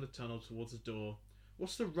walk down the tunnel towards the door.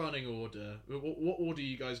 What's the running order? What order are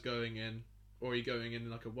you guys going in? Or are you going in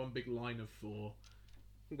like a one big line of 4?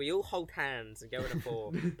 We all hold hands and go in a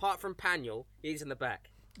 4. Apart from Paniel, he's in the back.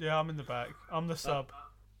 Yeah, I'm in the back. I'm the sub.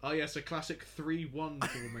 Oh yes, a classic 3-1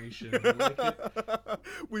 formation. I like it.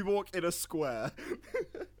 We walk in a square.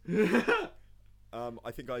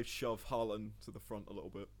 I think I shove Harlan to the front a little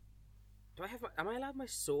bit. Am I allowed my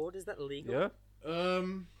sword? Is that illegal? Yeah.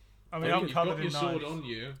 I mean, I'm you've covered got in your sword knives. on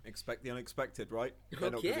you. Expect the unexpected, right? They're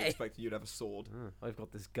not going to Okay. be expecting you to have a sword. I've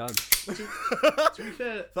got this gun. To be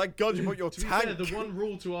fair, Thank God you put your to be tank. fair, the one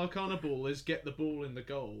rule to Arcana Ball is get the ball in the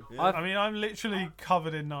goal. Yeah. I mean, I'm literally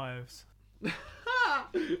covered in knives.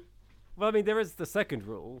 Well, I mean, there is the second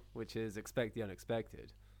rule, which is expect the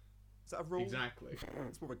unexpected. Is that a rule? Exactly.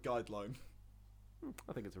 It's more of a guideline.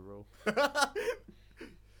 I think it's a rule.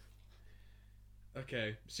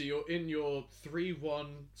 Okay, so you're in your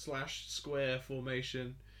 3-1/square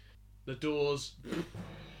formation. The doors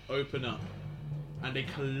open up, and a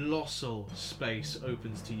colossal space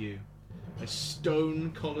opens to you. a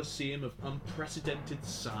stone colosseum of unprecedented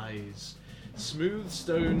size. Smooth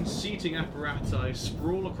stone seating apparatus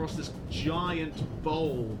sprawl across this giant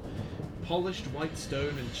bowl. Polished white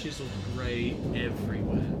stone and chiseled grey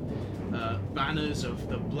everywhere. Banners of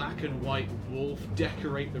the black and white wolf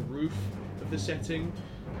decorate the roof of the setting,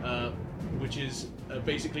 which is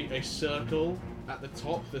basically a circle at the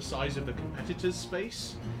top, the size of the competitor's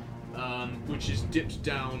space, which is dipped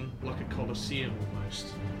down like a coliseum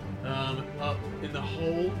almost. Up in the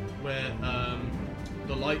hole where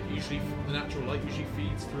the natural light usually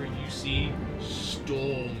feeds through, you see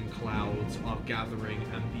storm clouds are gathering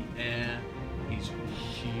and the air is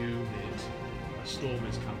humid. A storm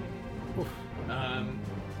is coming.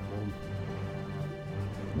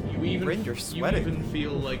 Rin, you're You sweating. even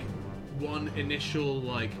feel like one initial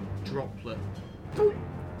droplet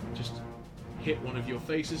just hit one of your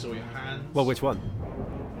faces or your hands. Well, which one?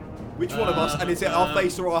 Which one of us? And is it our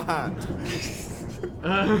face or our hand?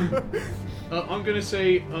 I'm gonna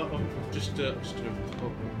say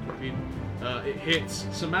it hits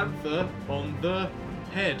Samantha on the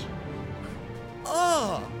head.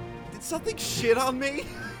 Ah! Did something shit on me?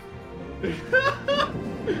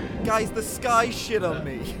 Guys, the sky shit on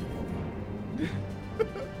me.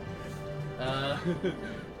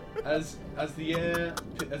 As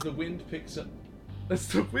the wind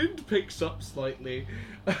picks up slightly,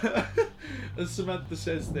 as Samantha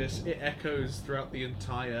says this, it echoes throughout the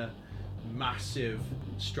entire massive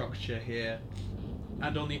structure here.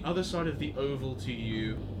 And on the other side of the oval to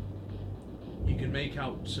you, you can make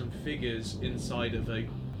out some figures inside of a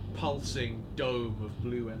pulsing dome of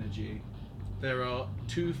blue energy. There are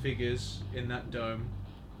two figures in that dome.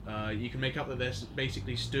 You can make out that they're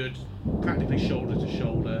basically stood practically shoulder to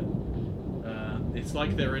shoulder. It's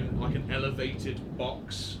like they're in like an elevated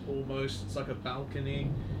box almost. It's like a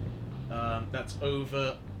balcony that's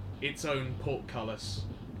over its own portcullis,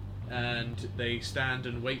 and they stand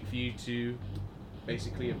and wait for you to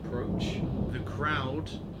basically approach. The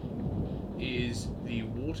crowd is the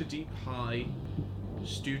Waterdeep High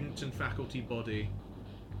student and faculty body,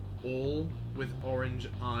 all with orange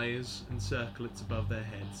eyes and circlets above their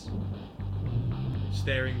heads,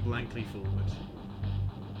 staring blankly forward.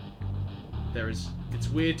 It's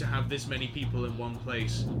weird to have this many people in one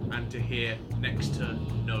place and to hear next to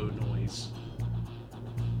no noise.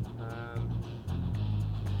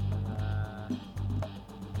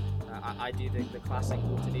 I do the classic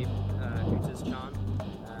Waterdeep Hooters chant.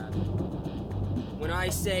 When I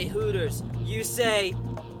say Hooters, you say...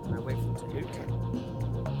 I wait for them to hoot.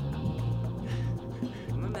 Give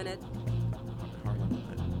them a minute.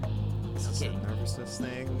 This is a Okay. nervousness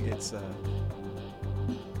thing. It's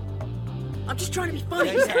I'm just trying to be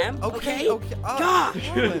funny, Sam. Okay? Okay. God!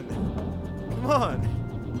 Come on.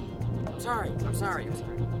 I'm sorry.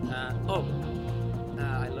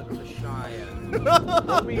 I look for Shire.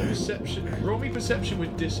 Roll me perception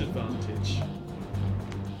with disadvantage.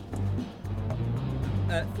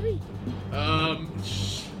 3.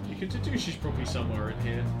 You can deduce she's probably somewhere in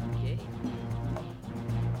here. Okay.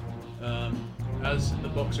 As the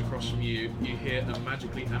box across from you, you hear a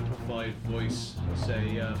magically amplified voice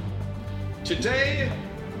say, "Today,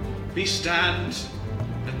 we stand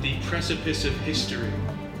at the precipice of history.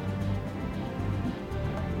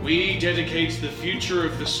 We dedicate the future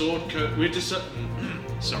of the Sword Coast.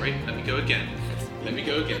 Sorry, let me go again.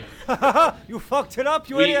 You fucked it up,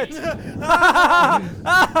 you idiot!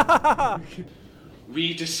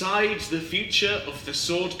 We decide the future of the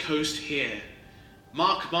Sword Coast here.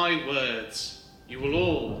 Mark my words, you will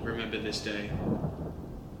all remember this day.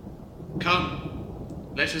 Come,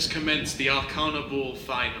 let us commence the Arcana Ball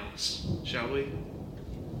finals, shall we?"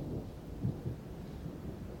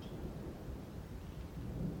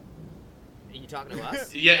 Are you talking to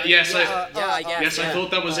us? Yes, I guess. Yes, I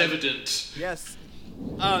thought that was evident. Yes.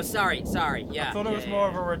 Oh, sorry. Yeah. I thought it was yeah, more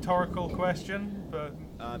yeah. of a rhetorical question, but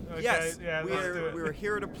okay, Yes. yeah, let's do it. We're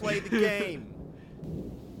here to play the game.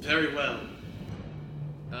 Very well.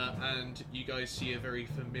 And you guys see a very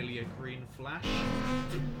familiar green flash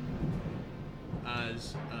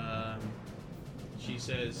as she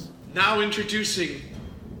says, "Now introducing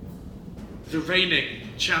the reigning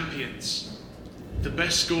champions, the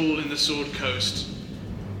best school in the Sword Coast,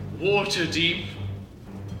 Waterdeep.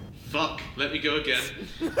 Fuck, let me go again.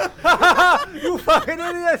 You fucking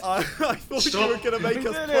idiot! I thought Stop. you were going to make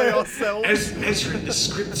us play ourselves. Ezra, the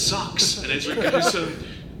script sucks." And Ezra goes,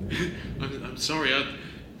 I'm sorry, I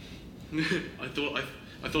thought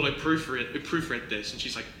I proofread this. And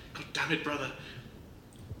she's like, "God damn it, brother.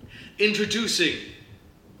 Introducing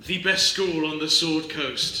the best school on the Sword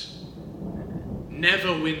Coast,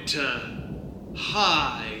 Neverwinter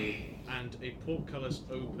High." And and a portcullis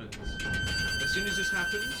opens. As soon as this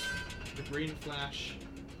happens, the green flash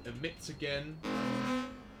emits again,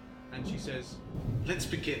 and she says, Let's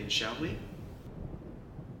begin, shall we?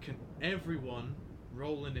 "Can everyone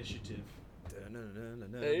roll initiative?"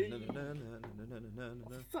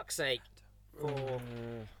 For fuck's sake. 4.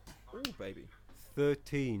 Oh, baby.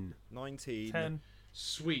 13. 19. 10.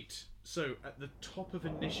 Sweet. So at the top of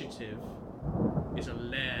initiative is a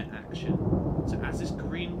lair action. So as this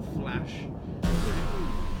green flash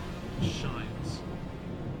shines,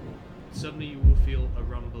 suddenly you will feel a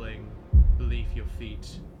rumbling beneath your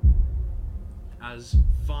feet as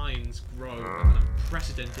vines grow at an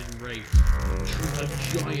unprecedented rate. A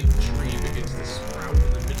giant tree begins to sprout in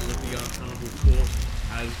the middle of the Arcanable Court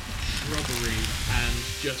as shrubbery and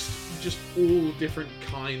just all different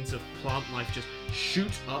kinds of plant life just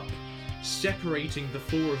shoot up, separating the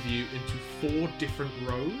four of you into 4 different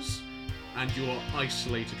rows, and you are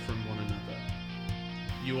isolated from one another.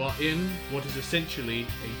 You are in what is essentially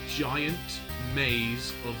a giant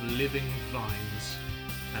maze of living vines,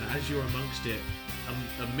 and as you're amongst it,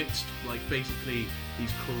 amidst like basically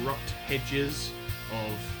these corrupt hedges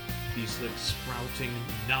of these like sprouting,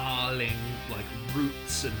 gnarling like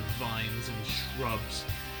roots and vines and shrubs,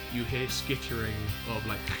 you hear skittering of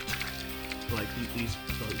like these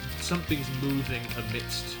like, something's moving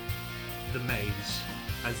amidst the maze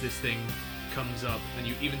as this thing comes up, and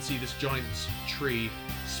you even see this giant tree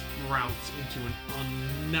sprout into an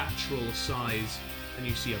unnatural size, and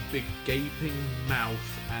you see a big gaping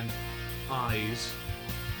mouth and eyes,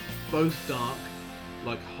 both dark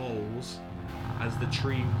like holes, as the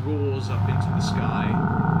tree roars up into the sky.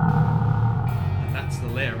 And that's the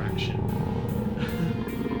lair action.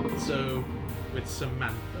 So, with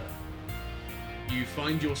Samantha, you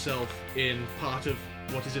find yourself in part of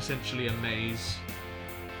what is essentially a maze.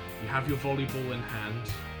 You have your volleyball in hand.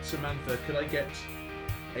 Samantha, could I get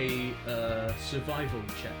a survival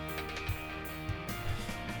check?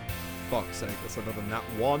 Fuck's sake, that's another nat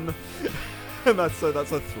 1. And that's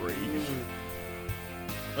a 3.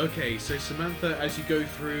 Okay, so Samantha, as you go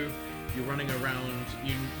through, you're running around,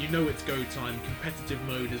 you know it's go time, competitive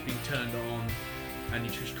mode has been turned on, and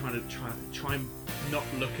you just kind of try and not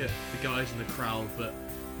look at the guys in the crowd, but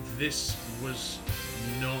this was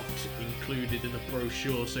not included in the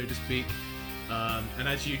brochure, so to speak. And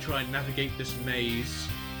as you try and navigate this maze,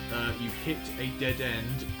 you hit a dead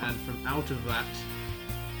end, and from out of that,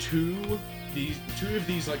 two of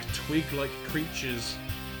these like twig-like creatures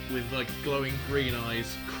with like glowing green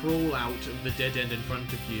eyes crawl out of the dead end in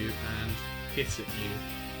front of you and hiss at you.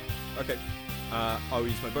 Okay. I'll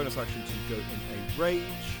use my bonus action to go in a rage,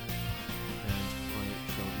 and I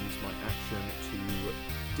shall use my action to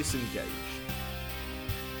disengage.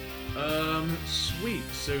 Sweet.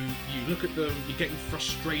 So you look at them, you're getting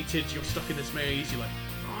frustrated, you're stuck in this maze, you're like,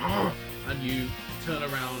 "Argh!" and you turn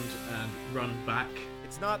around and run back.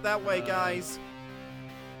 It's not that way, guys.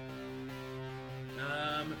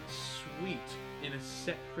 Sweet. In a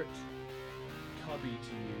separate cubby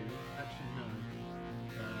to you. Actually, no.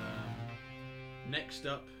 Next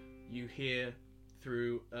up, you hear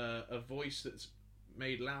through a voice that's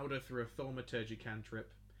made louder through a thaumaturgy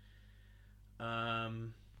cantrip.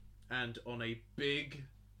 And on a big,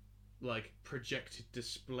 like, projected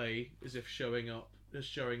display, as if showing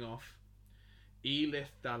off,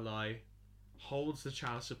 Elith Dalai holds the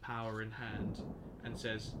Chalice of Power in hand and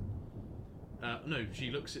says,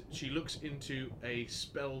 she looks into a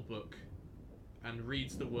spell book and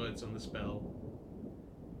reads the words on the spell.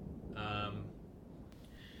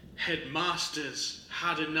 Headmasters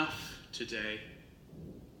had enough today.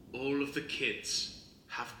 All of the kids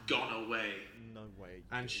have gone away. No way.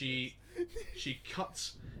 And she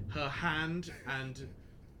cuts her hand and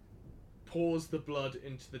pours the blood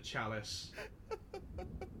into the chalice.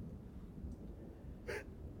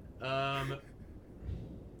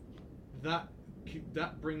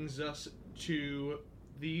 That brings us to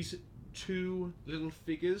these 2 little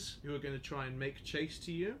figures who are going to try and make chase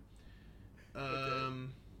to you.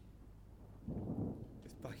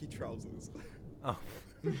 It's baggy trousers. Oh.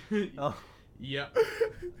 Oh. Yep.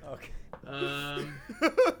 Okay.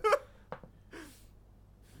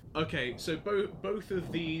 Okay, so both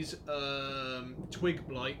of these twig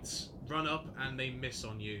blights run up and they miss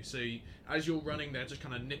on you. So as you're running, they're just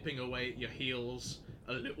kind of nipping away at your heels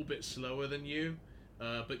a little bit slower than you,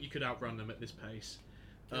 but you could outrun them at this pace.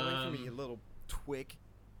 Get away from me, you little twig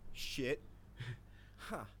shit.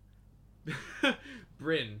 Ha.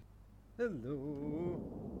 Bryn,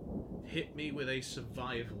 Hello. hit me with a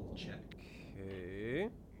survival check. Okay.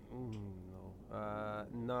 No.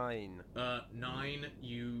 9. 9,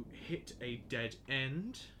 you hit a dead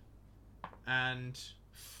end. and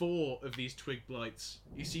 4 of these twig blights.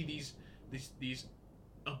 You see these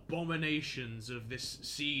abominations of this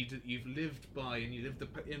seed that you've lived by and you live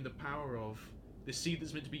in the power of. This seed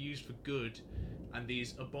that's meant to be used for good, and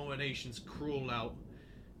these abominations crawl out.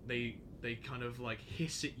 They kind of like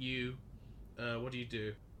hiss at you. What do you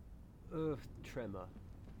do? Earth tremor.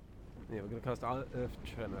 Yeah, we're gonna cast Earth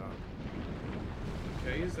tremor.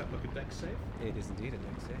 Okay, is that like a dex save? It is indeed a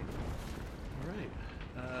dex save. Alright.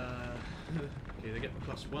 Okay, they get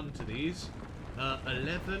 +1 to these.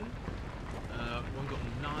 11. One got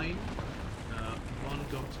 9. One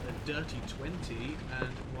got a dirty 20,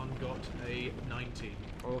 and one got a 19.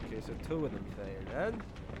 Okay, so 2 of them failed then.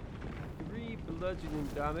 3 bludgeoning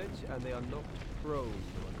damage, and they are knocked prone.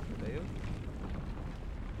 One failed.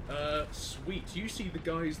 Sweet. You see the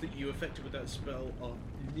guys that you affected with that spell are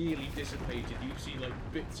nearly dissipated. You see like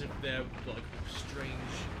bits of their like strange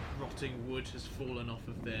rotting wood has fallen off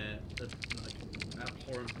of their like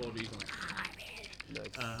abhorrent bodies. Nice.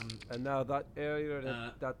 And now that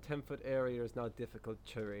area, that 10-foot area is now difficult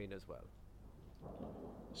terrain as well.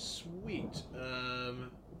 Sweet.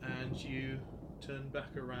 And you turn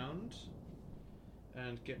back around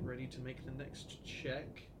and get ready to make the next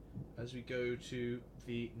check as we go to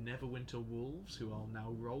the Neverwinter Wolves, who I'll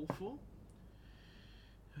now roll for.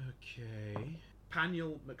 Okay.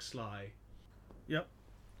 Paniel McSly. Yep.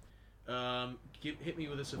 Hit me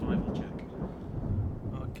with a survival check.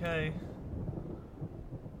 Okay.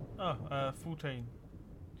 14.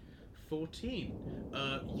 14.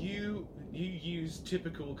 You use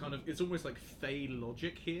typical kind of, it's almost like Fey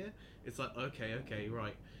logic here. It's like, okay,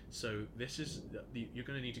 right. So this is, you're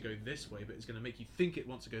going to need to go this way, but it's going to make you think it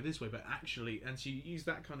wants to go this way, but actually, and so you use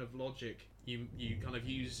that kind of logic. You kind of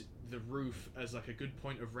use the roof as like a good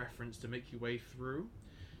point of reference to make your way through,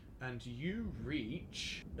 and you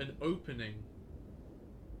reach an opening.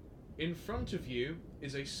 In front of you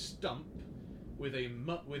is a stump with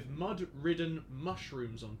mud-ridden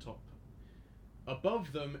mushrooms on top.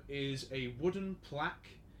 Above them is a wooden plaque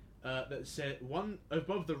that says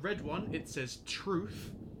above the red one it says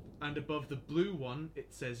truth, and above the blue one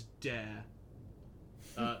it says dare.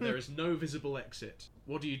 There is no visible exit.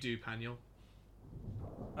 What do you do, Paniel?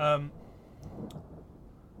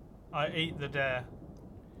 I eat the dare.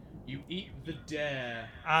 You eat the dare.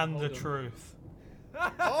 And Hold the on. truth.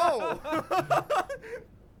 Oh!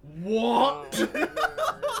 What?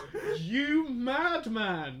 You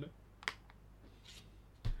madman!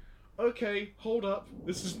 Okay, hold up.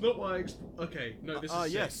 This is not what I okay, no, this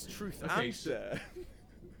is yes, sick. truth Okay, and so- dare.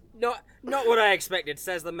 Not what I expected,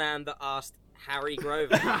 says the man that asked Harry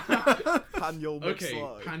Grover. Paniel Okay,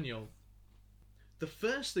 McSly. Paniel. The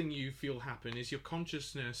first thing you feel happen is your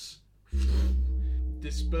consciousness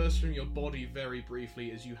disperse from your body very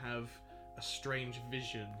briefly as you have a strange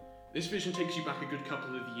vision. This vision takes you back a good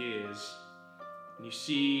couple of years, and you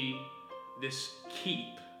see this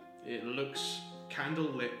keep. It looks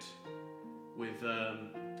candle-lit with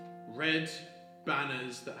red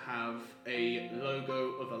banners that have a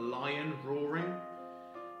logo of a lion roaring,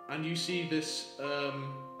 and you see this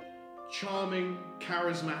charming,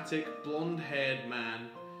 charismatic, blonde-haired man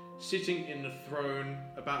sitting in the throne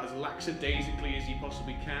about as lackadaisically as he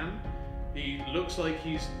possibly can. He looks like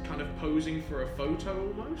he's kind of posing for a photo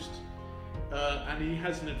almost, and he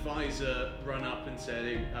has an advisor run up and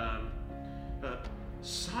say,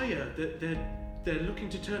 "Sire, they're looking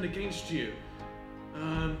to turn against you.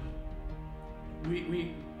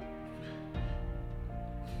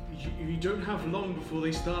 You don't have long before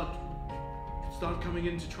they start coming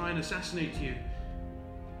in to try and assassinate you.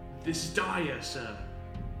 This is dire, sir."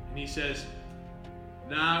 And he says,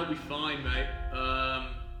 "Nah, we'll be fine, mate.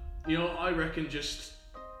 I reckon just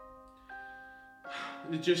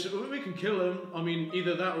we can kill him. I mean,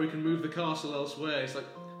 either that or we can move the castle elsewhere." It's like,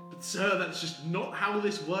 "But sir, that's just not how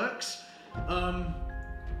this works. I'm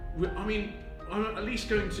at least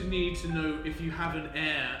going to need to know if you have an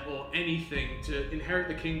heir or anything to inherit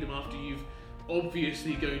the kingdom after you've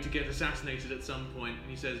obviously going to get assassinated at some point." And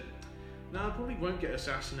he says, "No, I probably won't get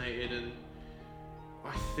assassinated, and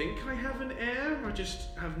I think I have an heir. I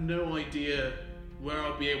just have no idea where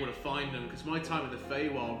I'll be able to find them because my time in the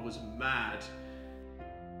Feywild was mad."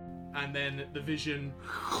 And then the vision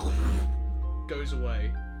goes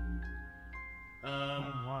away.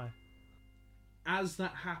 Oh my. As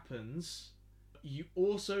that happens, you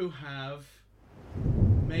also have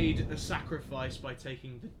made a sacrifice by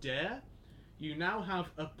taking the dare. You now have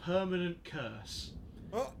a permanent curse.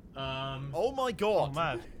 Oh my Oh god!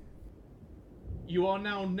 man. You are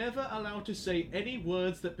now never allowed to say any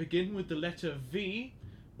words that begin with the letter V,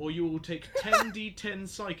 or you will take 10d10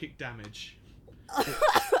 psychic damage.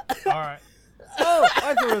 Alright. Oh,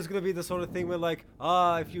 I thought it was gonna be the sort of thing where like,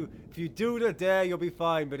 if you do the dare, you'll be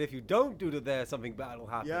fine, but if you don't do the dare, something bad will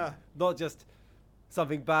happen. Yeah. Not just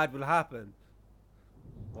something bad will happen.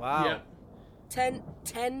 Wow. Yeah.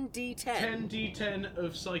 10d10. 10d10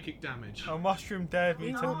 of psychic damage. A mushroom dared me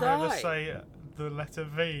He to will never die. say the letter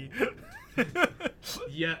V.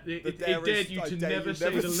 Yeah, it The dare dared is, you I to dare never you say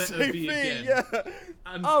never the letter say V V, again. Yeah.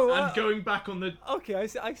 And, Oh, and going back on the Okay,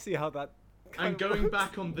 I see how that. and going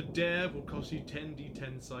back on the dare will cost you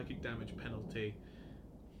 10d10 psychic damage penalty.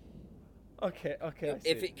 Okay, I see.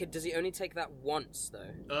 If it could, does he only take that once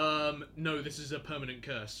though? No, this is a permanent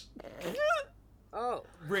curse. Oh,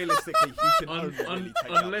 Realistically, he can only really take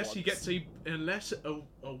that Unless he once. gets unless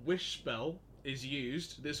a wish spell is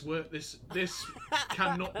used, this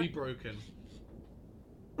cannot be broken.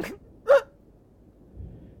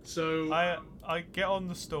 So I get on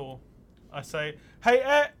the store. I say,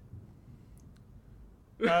 hey,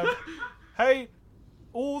 hey,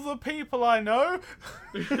 all the people I know,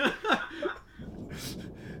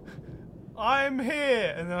 I'm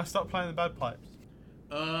here, and then I start playing the bagpipes.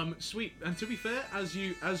 Sweet. And to be fair, as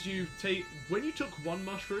you take when you took one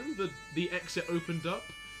mushroom, the exit opened up.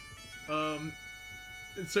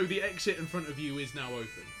 So the exit in front of you is now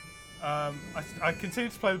open. I continue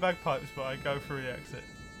to play the bagpipes, but I go through the exit.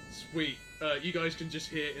 Sweet. You guys can just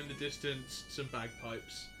hear in the distance some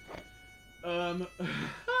bagpipes.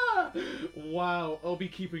 Wow. I'll be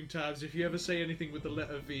keeping tabs. If you ever say anything with the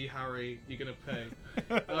letter V, Harry, you're gonna pay.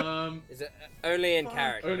 is it only in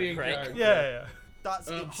character? Only in right? character. Yeah. That's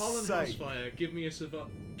Harlan insane. Housefire, give me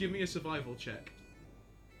a survival check.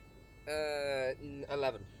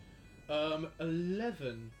 11.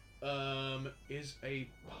 11 is a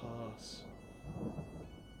pass.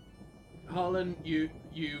 Harlan, you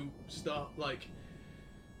start like,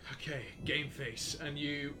 okay, game face, and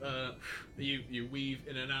you weave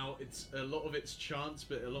in and out. It's a lot of it's chance,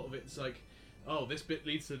 but a lot of it's like, oh, this bit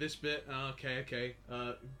leads to this bit. Okay.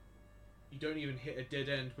 You don't even hit a dead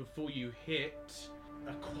end before you hit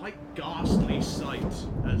a quite ghastly sight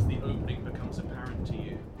as the opening becomes apparent to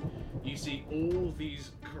you. You see all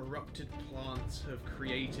these corrupted plants have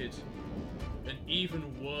created an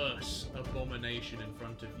even worse abomination in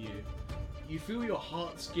front of you. You feel your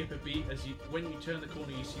heart skip a beat as when you turn the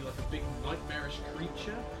corner, you see like a big nightmarish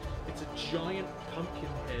creature. It's a giant pumpkin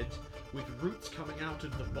head with roots coming out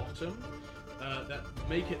of the bottom that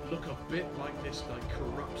make it look a bit like this like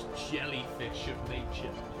corrupt jellyfish of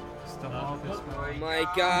nature. It's the harvest Oh man. my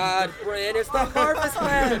God, Bryn, it's the Harvest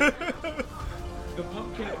Man. The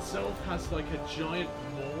pumpkin itself has like a giant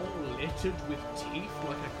maw littered with teeth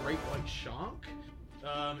like a great white shark.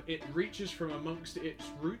 It reaches from amongst its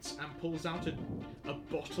roots and pulls out a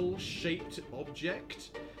bottle-shaped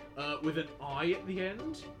object with an eye at the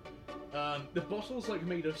end. The bottle's like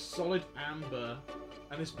made of solid amber,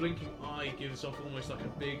 and this blinking eye gives off almost like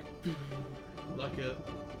a big, like a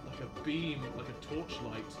beam, like a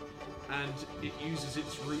torchlight, and it uses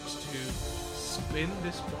its roots to spin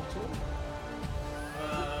this bottle.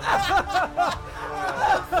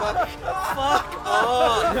 Fuck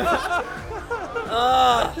off.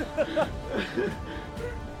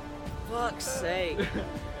 Fuck's sake.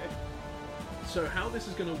 So how this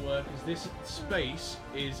is going to work is this space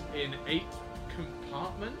is in 8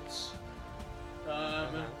 compartments.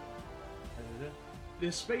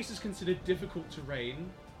 This space is considered difficult terrain,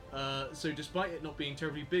 so despite it not being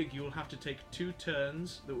terribly big, you will have to take 2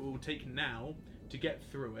 turns that we will take now to get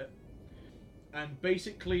through it. And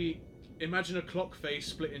basically, imagine a clock face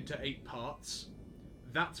split into 8 parts.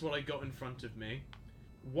 That's what I got in front of me.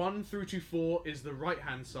 1 through to 4 is the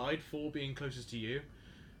right-hand side, 4 being closest to you.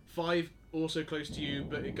 5 also close to you,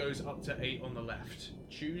 but it goes up to 8 on the left.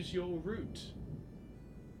 Choose your route.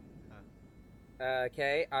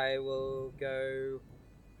 Okay, I will go.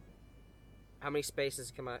 How many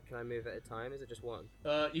spaces can I move at a time? Is it just 1?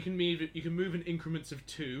 You can move in increments of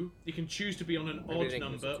 2. You can choose to be on an Maybe odd in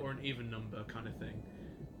increments number of 2. or an even number kind of thing.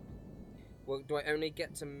 Well, do I only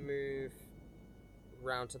get to move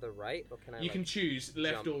round to the right, or can I? You can choose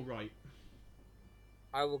left jump? or right,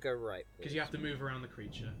 I will go right. because you have to move around the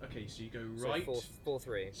creature. Okay, so you go So right. full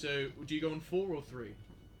 3. So do you go on 4 or 3?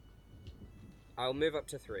 I'll move up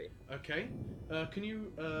to 3. Okay. Can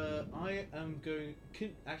you? I am going.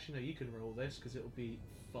 Actually, no. You can roll this because it'll be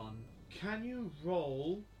fun. Can you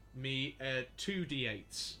roll me 2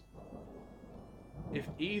 d8s? If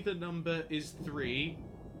either number is 3,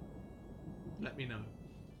 let me know.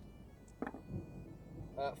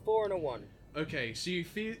 4 and a 1. Okay, so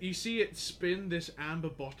you see it spin this amber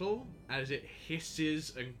bottle as it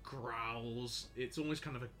hisses and growls. It's almost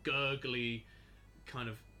kind of a gurgly kind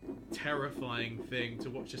of terrifying thing to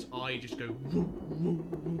watch this eye just go. Woo, woo,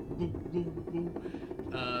 woo, woo, woo, woo.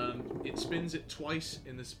 It spins it twice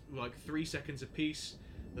in this, like 3 seconds apiece.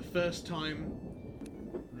 The first time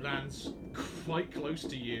lands quite close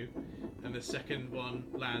to you, and the second one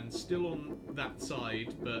lands still on that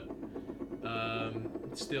side, but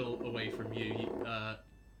still away from you.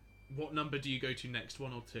 What number do you go to next?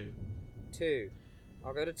 1 or 2? 2.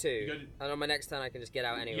 I'll go to 2. And on my next turn, I can just get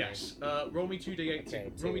out anyway. Yes. Roll me 2d8.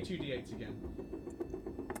 Okay, roll me 2. 2d8 again.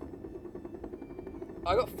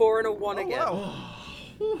 I got 4 and a 1 again. Wow.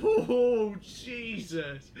 Oh,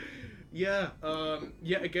 Jesus. Yeah.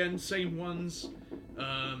 Yet again, same ones.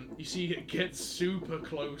 You see it gets super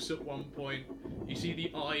close at one point. You see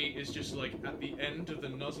the eye is just like at the end of the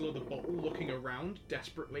nozzle of the bottle, looking around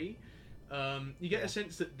desperately. You get a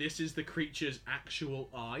sense that this is the creature's actual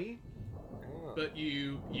eye. But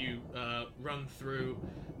you run through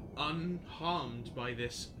unharmed by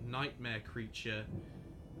this nightmare creature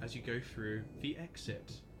as you go through the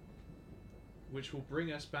exit, which will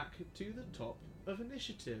bring us back to the top of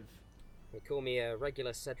initiative. They call me a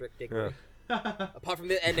regular Cedric Diggory. Yeah. Apart from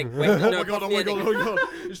the ending. Wait, no, oh my god!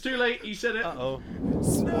 It's too late. You said it. Uh-oh.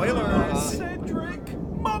 Spoilers! Cedric,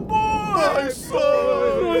 my boy!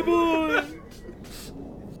 My boy!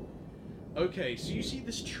 Okay, so you see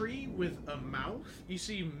this tree with a mouth. You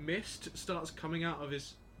see mist starts coming out of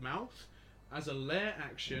his mouth. As a lair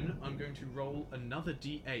action, I'm going to roll another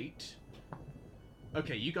d8.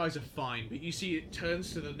 Okay, you guys are fine, but you see it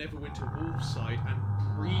turns to the Neverwinter Wolf side and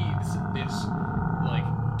breathes this, like,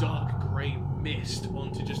 dark grey mist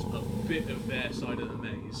onto just a bit of their side of the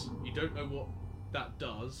maze. You don't know what that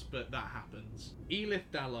does, but that happens. Elith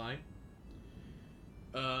Dalai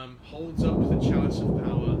holds up the Chalice of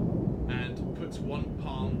Power and puts one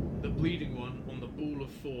palm, the bleeding one, on the ball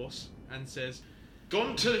of force and says,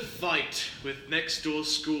 "Gone to fight with next door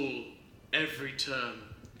school every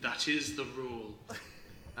term. That is the rule."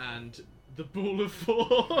 And the ball of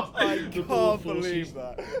force... I can't believe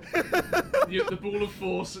that. The ball of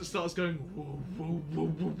force starts going... Whoa, whoa, whoa,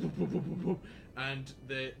 whoa, whoa, whoa, whoa, whoa, and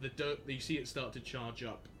you see it start to charge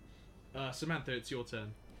up. Samantha, it's your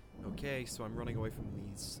turn. Okay, so I'm running away from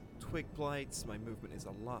these twig blights. My movement is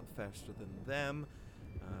a lot faster than them.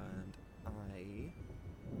 And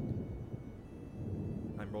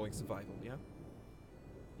I'm rolling survival, yeah?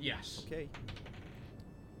 Yes. Okay.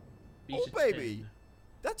 Beat Oh a baby! 10.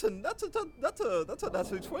 That's a natural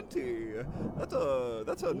 20.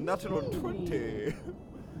 That's a natural 20.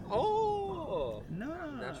 Oh! No.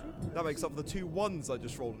 That makes up for the 2 1s I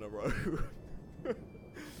just rolled in a row.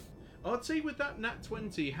 I'd say with that nat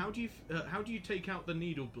 20, how do you take out the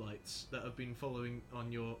needle blights that have been following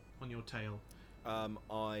on your tail?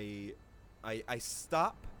 I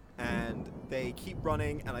stop and they keep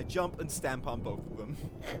running and I jump and stamp on both of them.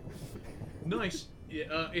 Nice.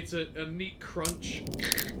 Yeah, it's a neat crunch,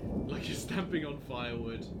 like you're stamping on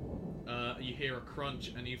firewood. You hear a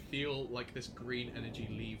crunch and you feel like this green energy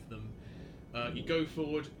leave them. You go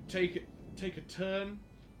forward, take a turn,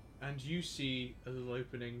 and you see a little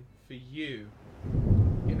opening for you.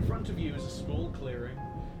 In front of you is a small clearing.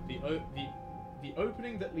 The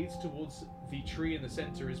opening that leads towards the tree in the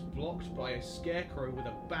center is blocked by a scarecrow with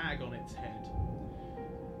a bag on its head.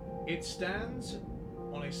 It stands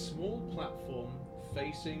on a small platform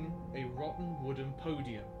facing a rotten wooden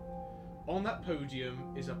podium. On that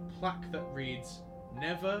podium is a plaque that reads,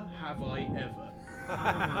 "Never have I ever."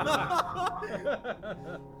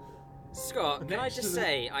 Scott, can I Next just to the-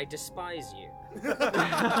 say, I despise you.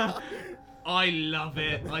 I love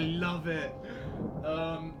it. I love it.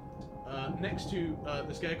 Next to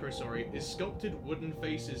the scarecrow, is sculpted wooden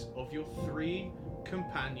faces of your 3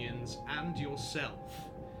 companions and yourself.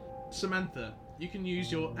 Samantha, you can use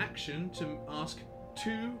your action to ask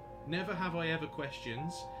 2 Never Have I Ever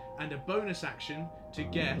questions and a bonus action to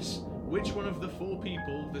guess which one of the 4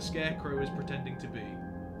 people the scarecrow is pretending to be.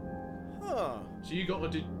 Huh. So you got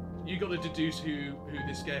to deduce who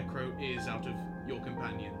the scarecrow is out of your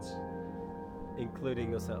companions,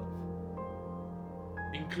 Including yourself.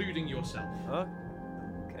 including yourself. Huh?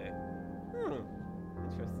 Okay.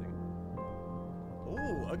 Interesting.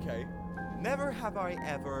 Oh, okay. Never have I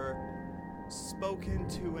ever spoken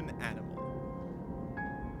to an animal.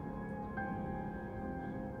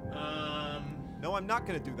 No, I'm not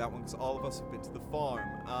gonna do that one because all of us have been to the farm.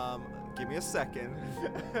 Give me a second.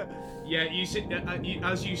 Yeah, you see,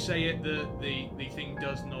 as you say it, the thing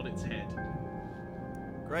does nod its head.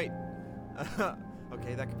 Great.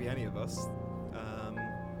 Okay, that could be any of us.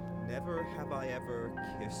 Never have I ever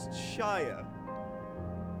kissed Shia.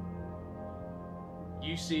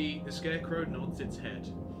 You see the scarecrow nods its head.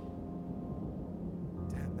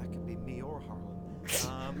 Damn,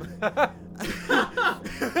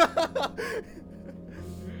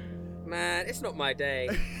 Man, it's not my day.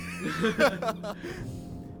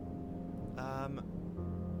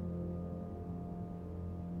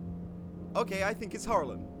 Okay, I think it's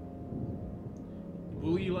Harlan.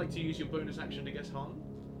 Will you like to use your bonus action to guess Harlan?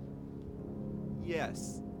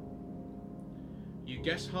 Yes. You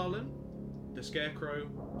guess Harlan. The scarecrow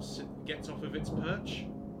gets off of its perch,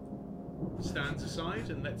 stands aside,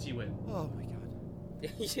 and lets you in. Oh my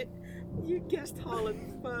god. You guessed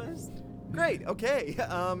Harlan first. Great, okay.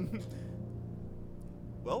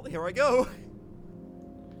 Well, here I go.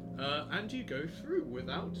 And you go through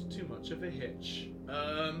without too much of a hitch.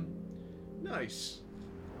 Nice.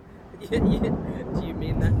 Do you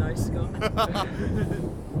mean that nice, Scott?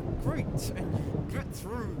 Great. Get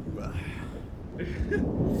through.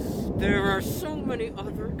 There are so many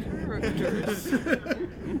other characters.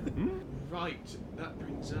 Right, that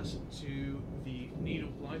brings us to the needle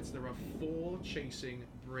blights. There are 4 chasing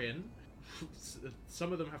Bryn. Two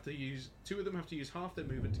of them have to use half their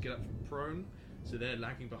movement to get up from prone, so they're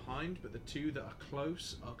lagging behind, but the 2 that are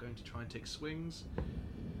close are going to try and take swings.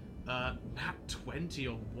 Nat 20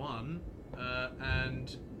 on one,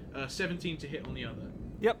 and 17 to hit on the other.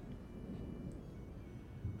 Yep.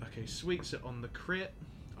 Okay, sweet. So on the crit,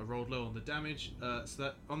 I rolled low on the damage. So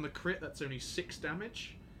that on the crit, that's only 6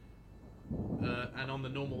 damage, and on the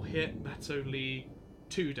normal hit, that's only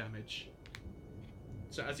 2 damage.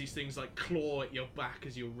 So as these things like claw at your back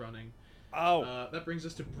as you're running. Oh. That brings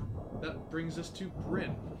us to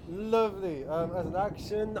Bryn. Lovely. As an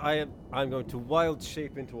action, I'm going to wild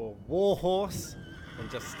shape into a warhorse and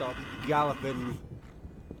just start galloping.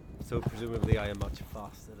 So presumably I am much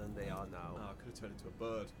faster than they are now. Oh, I could have turned into a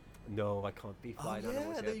bird. No, I can't be flying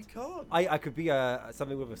animals yeah, yet. you can't. I could be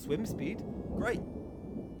something with a swim speed. Great.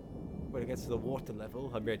 When it gets to the water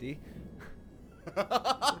level, I'm ready.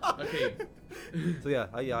 Okay. So yeah,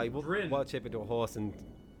 I will Bryn. wild shape into a horse and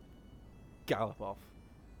gallop off.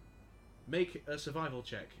 Make a survival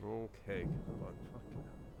check. Okay, come on.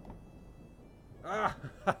 Ah,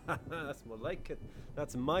 that's more like it.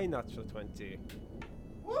 That's my natural 20.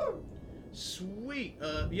 Woo! Sweet.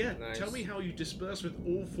 Yeah. Nice. Tell me how you disperse with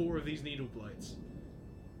all 4 of these needle blights.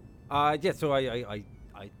 Yeah. So I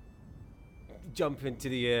jump into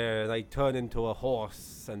the air and I turn into a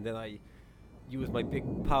horse, and then I use my big,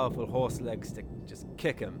 powerful horse legs to just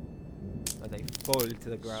kick him, and I fall to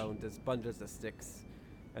the ground as bundles of sticks,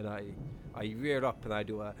 and I rear up and I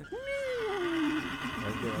do a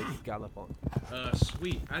and then I gallop on.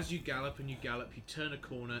 Sweet. As you gallop, you turn a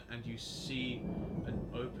corner and you see an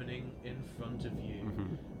opening in front of you.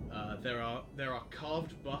 Mm-hmm. There are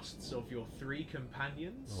carved busts of your 3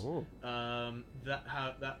 companions Oh.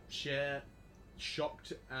 that share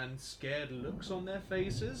shocked and scared looks on their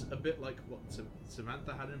faces, a bit like what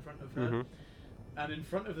Samantha had in front of her. Mm-hmm. And in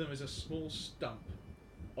front of them is a small stump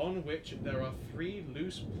on which there are 3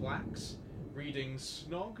 loose plaques reading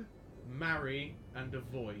Snog, Marry, and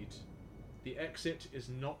Avoid. The exit is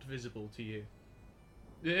not visible to you.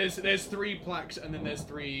 There's 3 plaques, and then there's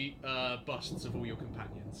 3 busts of all your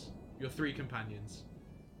companions. Your 3 companions.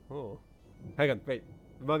 Oh. Hang on, wait.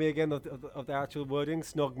 Remind me again of the actual wording.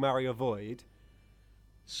 Snog, marry, avoid.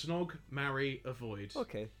 Snog, Marry, Avoid.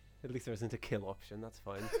 Okay. At least there isn't a kill option. That's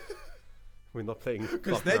fine. We're not playing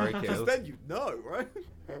Because fuck, marry, kill. then you know, right?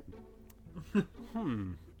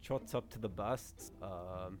 Trots up to the busts.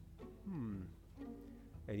 And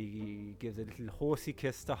he gives a little horsey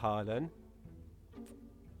kiss to Harlan.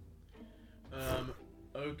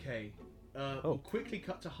 Okay. We'll quickly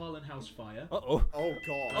cut to Harlan House Fire. Uh-oh. Oh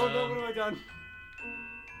god. Oh no, what have I done?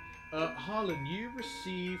 Harlan, you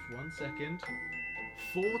receive 1 second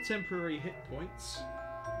 4 temporary hit points.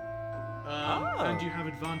 And you have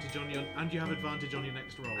advantage on your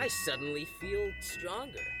next roll. I suddenly feel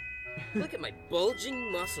stronger. Look at my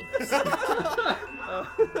bulging muscles.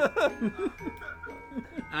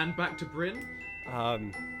 And back to Bryn.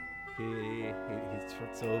 He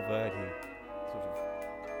trots over and he sort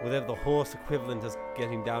of, whatever the horse equivalent is,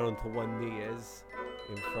 getting down onto one knee is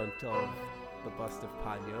in front of the bust of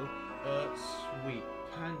Paniel. Sweet.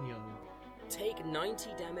 Paniel. Take 90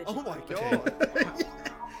 damage. Oh my god.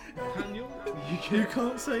 Paniel, You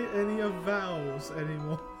can't say any of vowels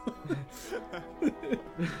anymore.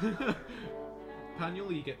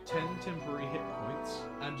 Paniel, you get 10 temporary hit points,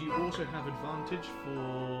 and you also have advantage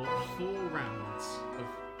for 4 rounds of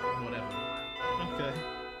whatever. Okay.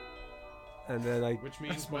 And then I... Which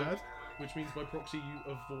means by proxy you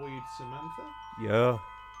avoid Samantha. Yeah.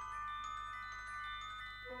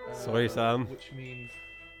 Sorry, Sam.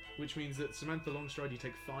 Which means that Samantha Longstride, you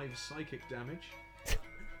take 5 psychic damage.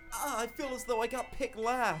 I feel as though I got picked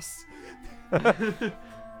last.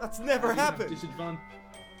 That's never happened.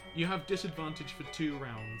 You have disadvantage for 2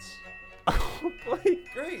 rounds. Oh boy.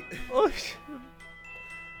 Great. Oh,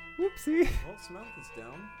 whoopsie. Well, Samantha's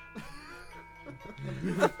down.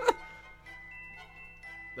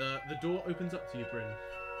 The door opens up to you, Bryn.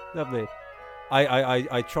 Lovely.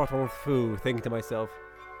 I trot on through, thinking to myself,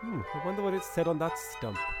 I wonder what it said on that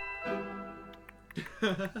stump.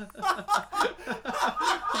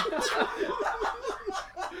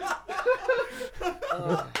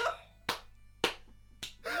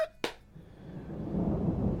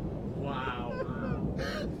 Wow.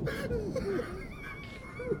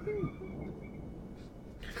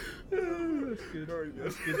 That's good. Very good.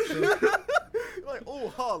 That's good stuff. Like, oh,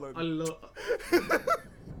 Harlan. I love.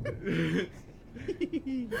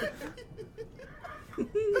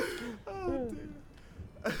 Oh,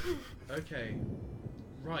 dear. Okay,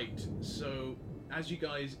 right. So as you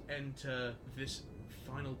guys enter this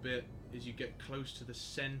final bit, as you get close to the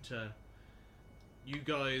center, you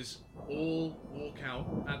guys all walk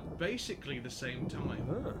out at basically the same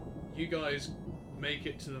time. You guys make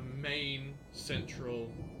it to the main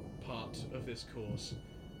central part of this course.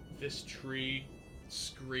 This tree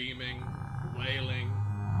screaming, wailing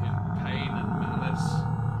in pain and malice.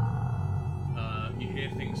 You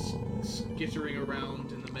hear things skittering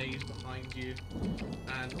around in the maze behind you,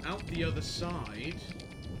 and out the other side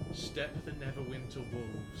step the Neverwinter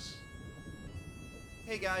Wolves.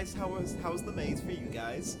 Hey guys, how was the maze for you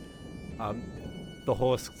guys? The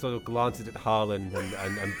horse sort of glances at Harlan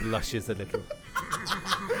and blushes a little.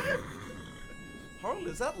 Harlan,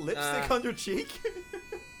 is that lipstick on your cheek?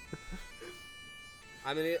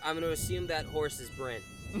 I'm gonna assume that horse is Brent.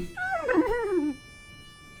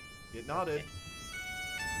 It nodded.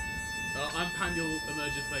 I'm Paniel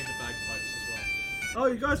emerges playing the bagpipes as well. Oh,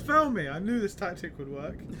 you guys found me. I knew this tactic would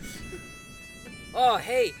work. Oh,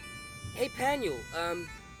 hey, Paniel.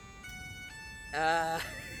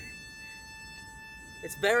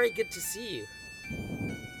 It's very good to see you.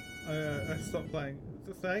 I stopped playing.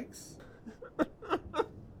 So thanks.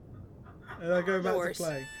 And I go back to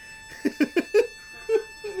playing.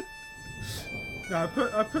 No,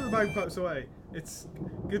 I put the bagpipes away. It's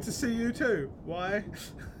good to see you too. Why?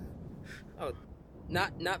 Oh,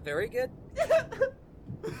 not very good.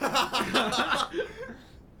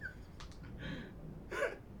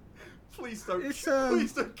 Please don't It's,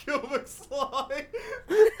 kill McSly.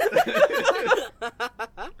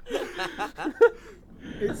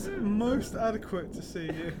 It's most adequate to see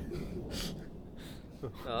you.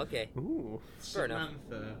 Oh, okay. Ooh, Fair enough.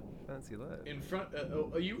 Samantha, fancy that. in front,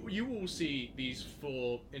 you will see these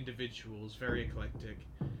 4 individuals, very eclectic,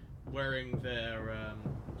 wearing their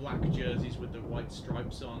black jerseys with the white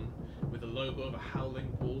stripes on, with the logo of a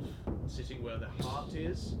howling wolf sitting where the heart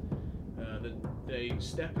is. They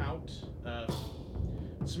step out.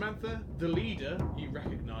 Samantha, the leader, you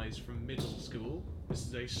recognise from middle school. This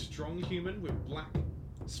is a strong human with black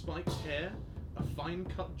spiked hair, a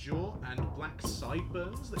fine-cut jaw, and black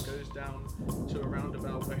sideburns that goes down to around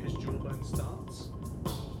about where his jawbone starts.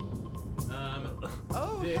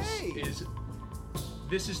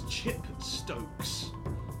 This is Chip Stokes.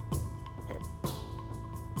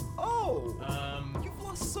 Oh, you've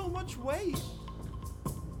lost so much weight.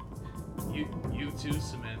 You too,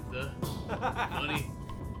 Samantha.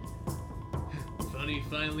 Funny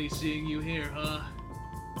finally seeing you here, huh?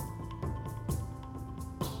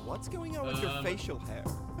 What's going on with your facial hair?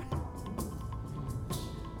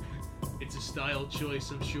 It's a style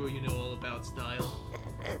choice. I'm sure you know all about style.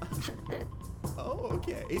 Oh,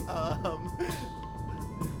 okay.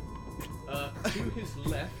 To his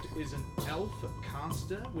left is an elf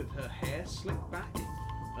caster with her hair slicked back.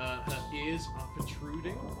 Her ears are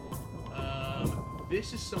protruding.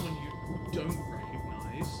 This is someone you don't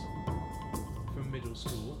recognize from middle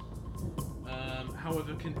school.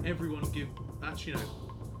 However, can everyone give... Actually, no.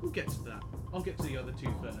 We'll get to that. I'll get to the other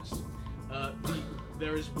 2 first.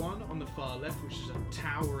 There is one on the far left, which is a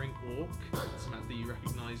towering orc. Samantha, you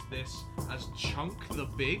recognise this as Chunk the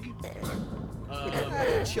Big.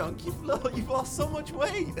 Chunk, you've lost so much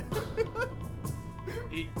weight.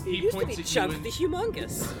 He used points to be at Chunk you and the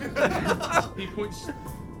Humongous. he points.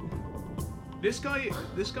 This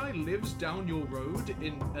guy lives down your road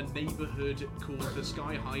in a neighborhood called the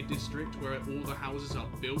Sky High District, where all the houses are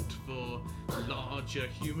built for larger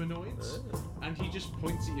humanoids. And he just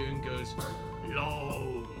points at you and goes,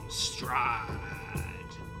 "Long stride."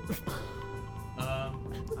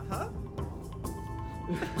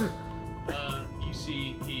 You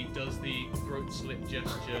see, he does the throat slit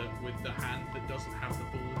gesture with the hand that doesn't have the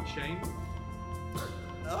ball and chain.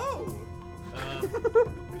 Oh.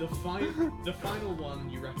 The final one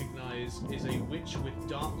you recognise is a witch with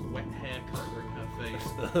dark, wet hair covering her face.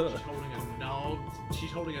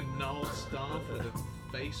 She's holding a gnarled staff with a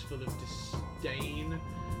face full of disdain.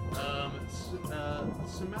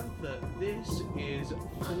 Samantha, this is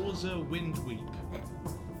Forza Windweep.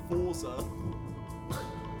 Forza.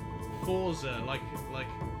 Forza, like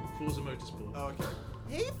Forza Motorsport. Oh, okay.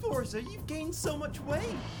 Hey, Forza, you've gained so much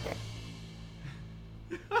weight.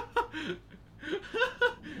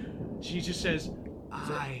 She just says,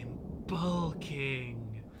 "I'm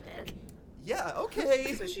bulking." Yeah,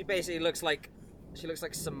 okay. So she basically looks like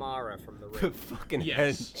Samara from the Ring. Fucking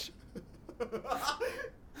Yes.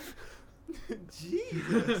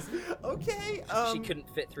 Jesus. Okay. She couldn't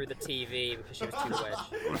fit through the TV because she was too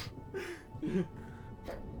wedged.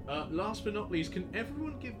 Last but not least, can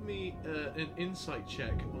everyone give me an insight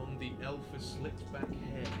check on the elf with slicked back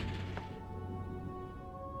hair?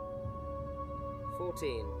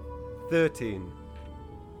 14. 13.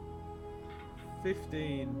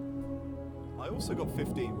 15. I also got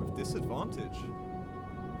 15 with disadvantage.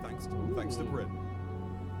 Thanks to Bryn.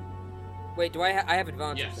 Wait, do I have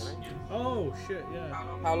advantage? Yes. Don't I? Oh shit! Yeah.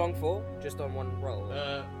 How long for? Just on one roll.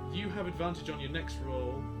 You have advantage on your next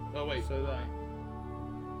roll. Oh wait. So that.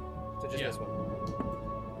 So just yeah. this one.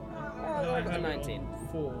 I I got a have it 19. on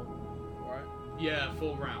 4. Right. Yeah,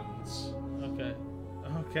 4 rounds. Okay.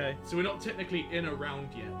 Okay. So we're not technically in a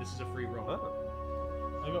round yet. This is a free roll.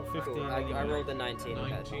 Oh. I got 15. Cool. I anyway. rolled a 19. with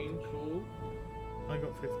that. 19, cool. I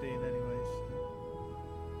got 15 anyways.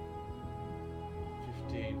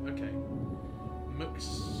 15. Okay. Not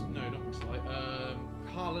Muxlight.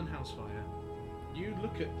 Harlan Housefire. You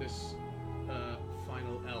look at this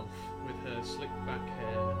final elf with her slicked back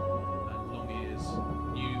hair and long ears.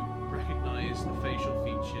 You recognise the facial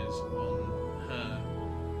features on her.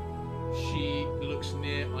 She looks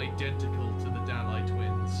near identical to the Dalai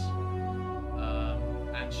twins.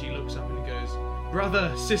 And she looks up and goes,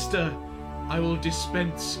 "Brother, sister, I will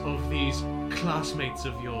dispense of these classmates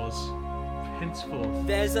of yours. Henceforth."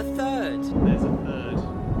 There's a third. There's a third.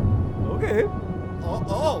 Okay.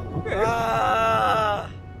 Okay.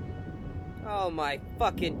 Oh my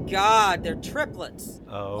fucking god! They're triplets.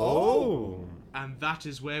 Oh. And that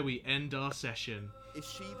is where we end our session. Is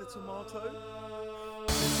she the tomato?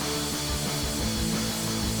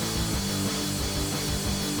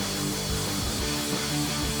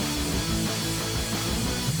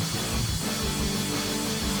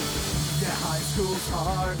 Yeah, high school's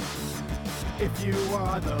hard. If you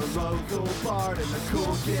are the local bard and the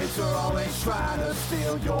cool kids are always trying to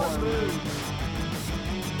steal your loot.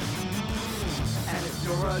 And if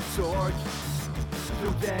you're a dork,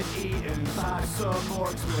 you'll get eaten by some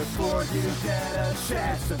orcs before you get a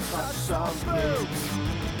chance to touch some boobs.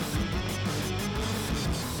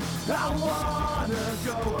 I wanna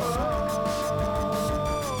go home.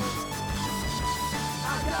 I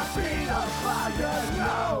got beat up by a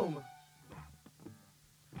gnome.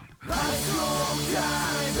 High school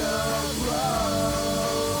kind of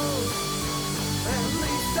blows. At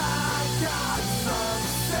least I got some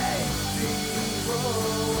safety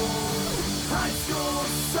rules. High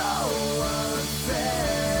school's so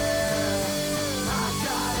unfair. I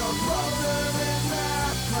got a brother in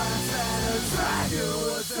that class and a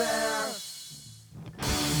Dracula's there.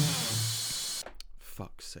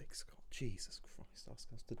 Fuck's sake, Scott. Jesus Christ,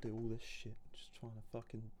 asking us to do all this shit. Just trying to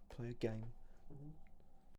fucking play a game.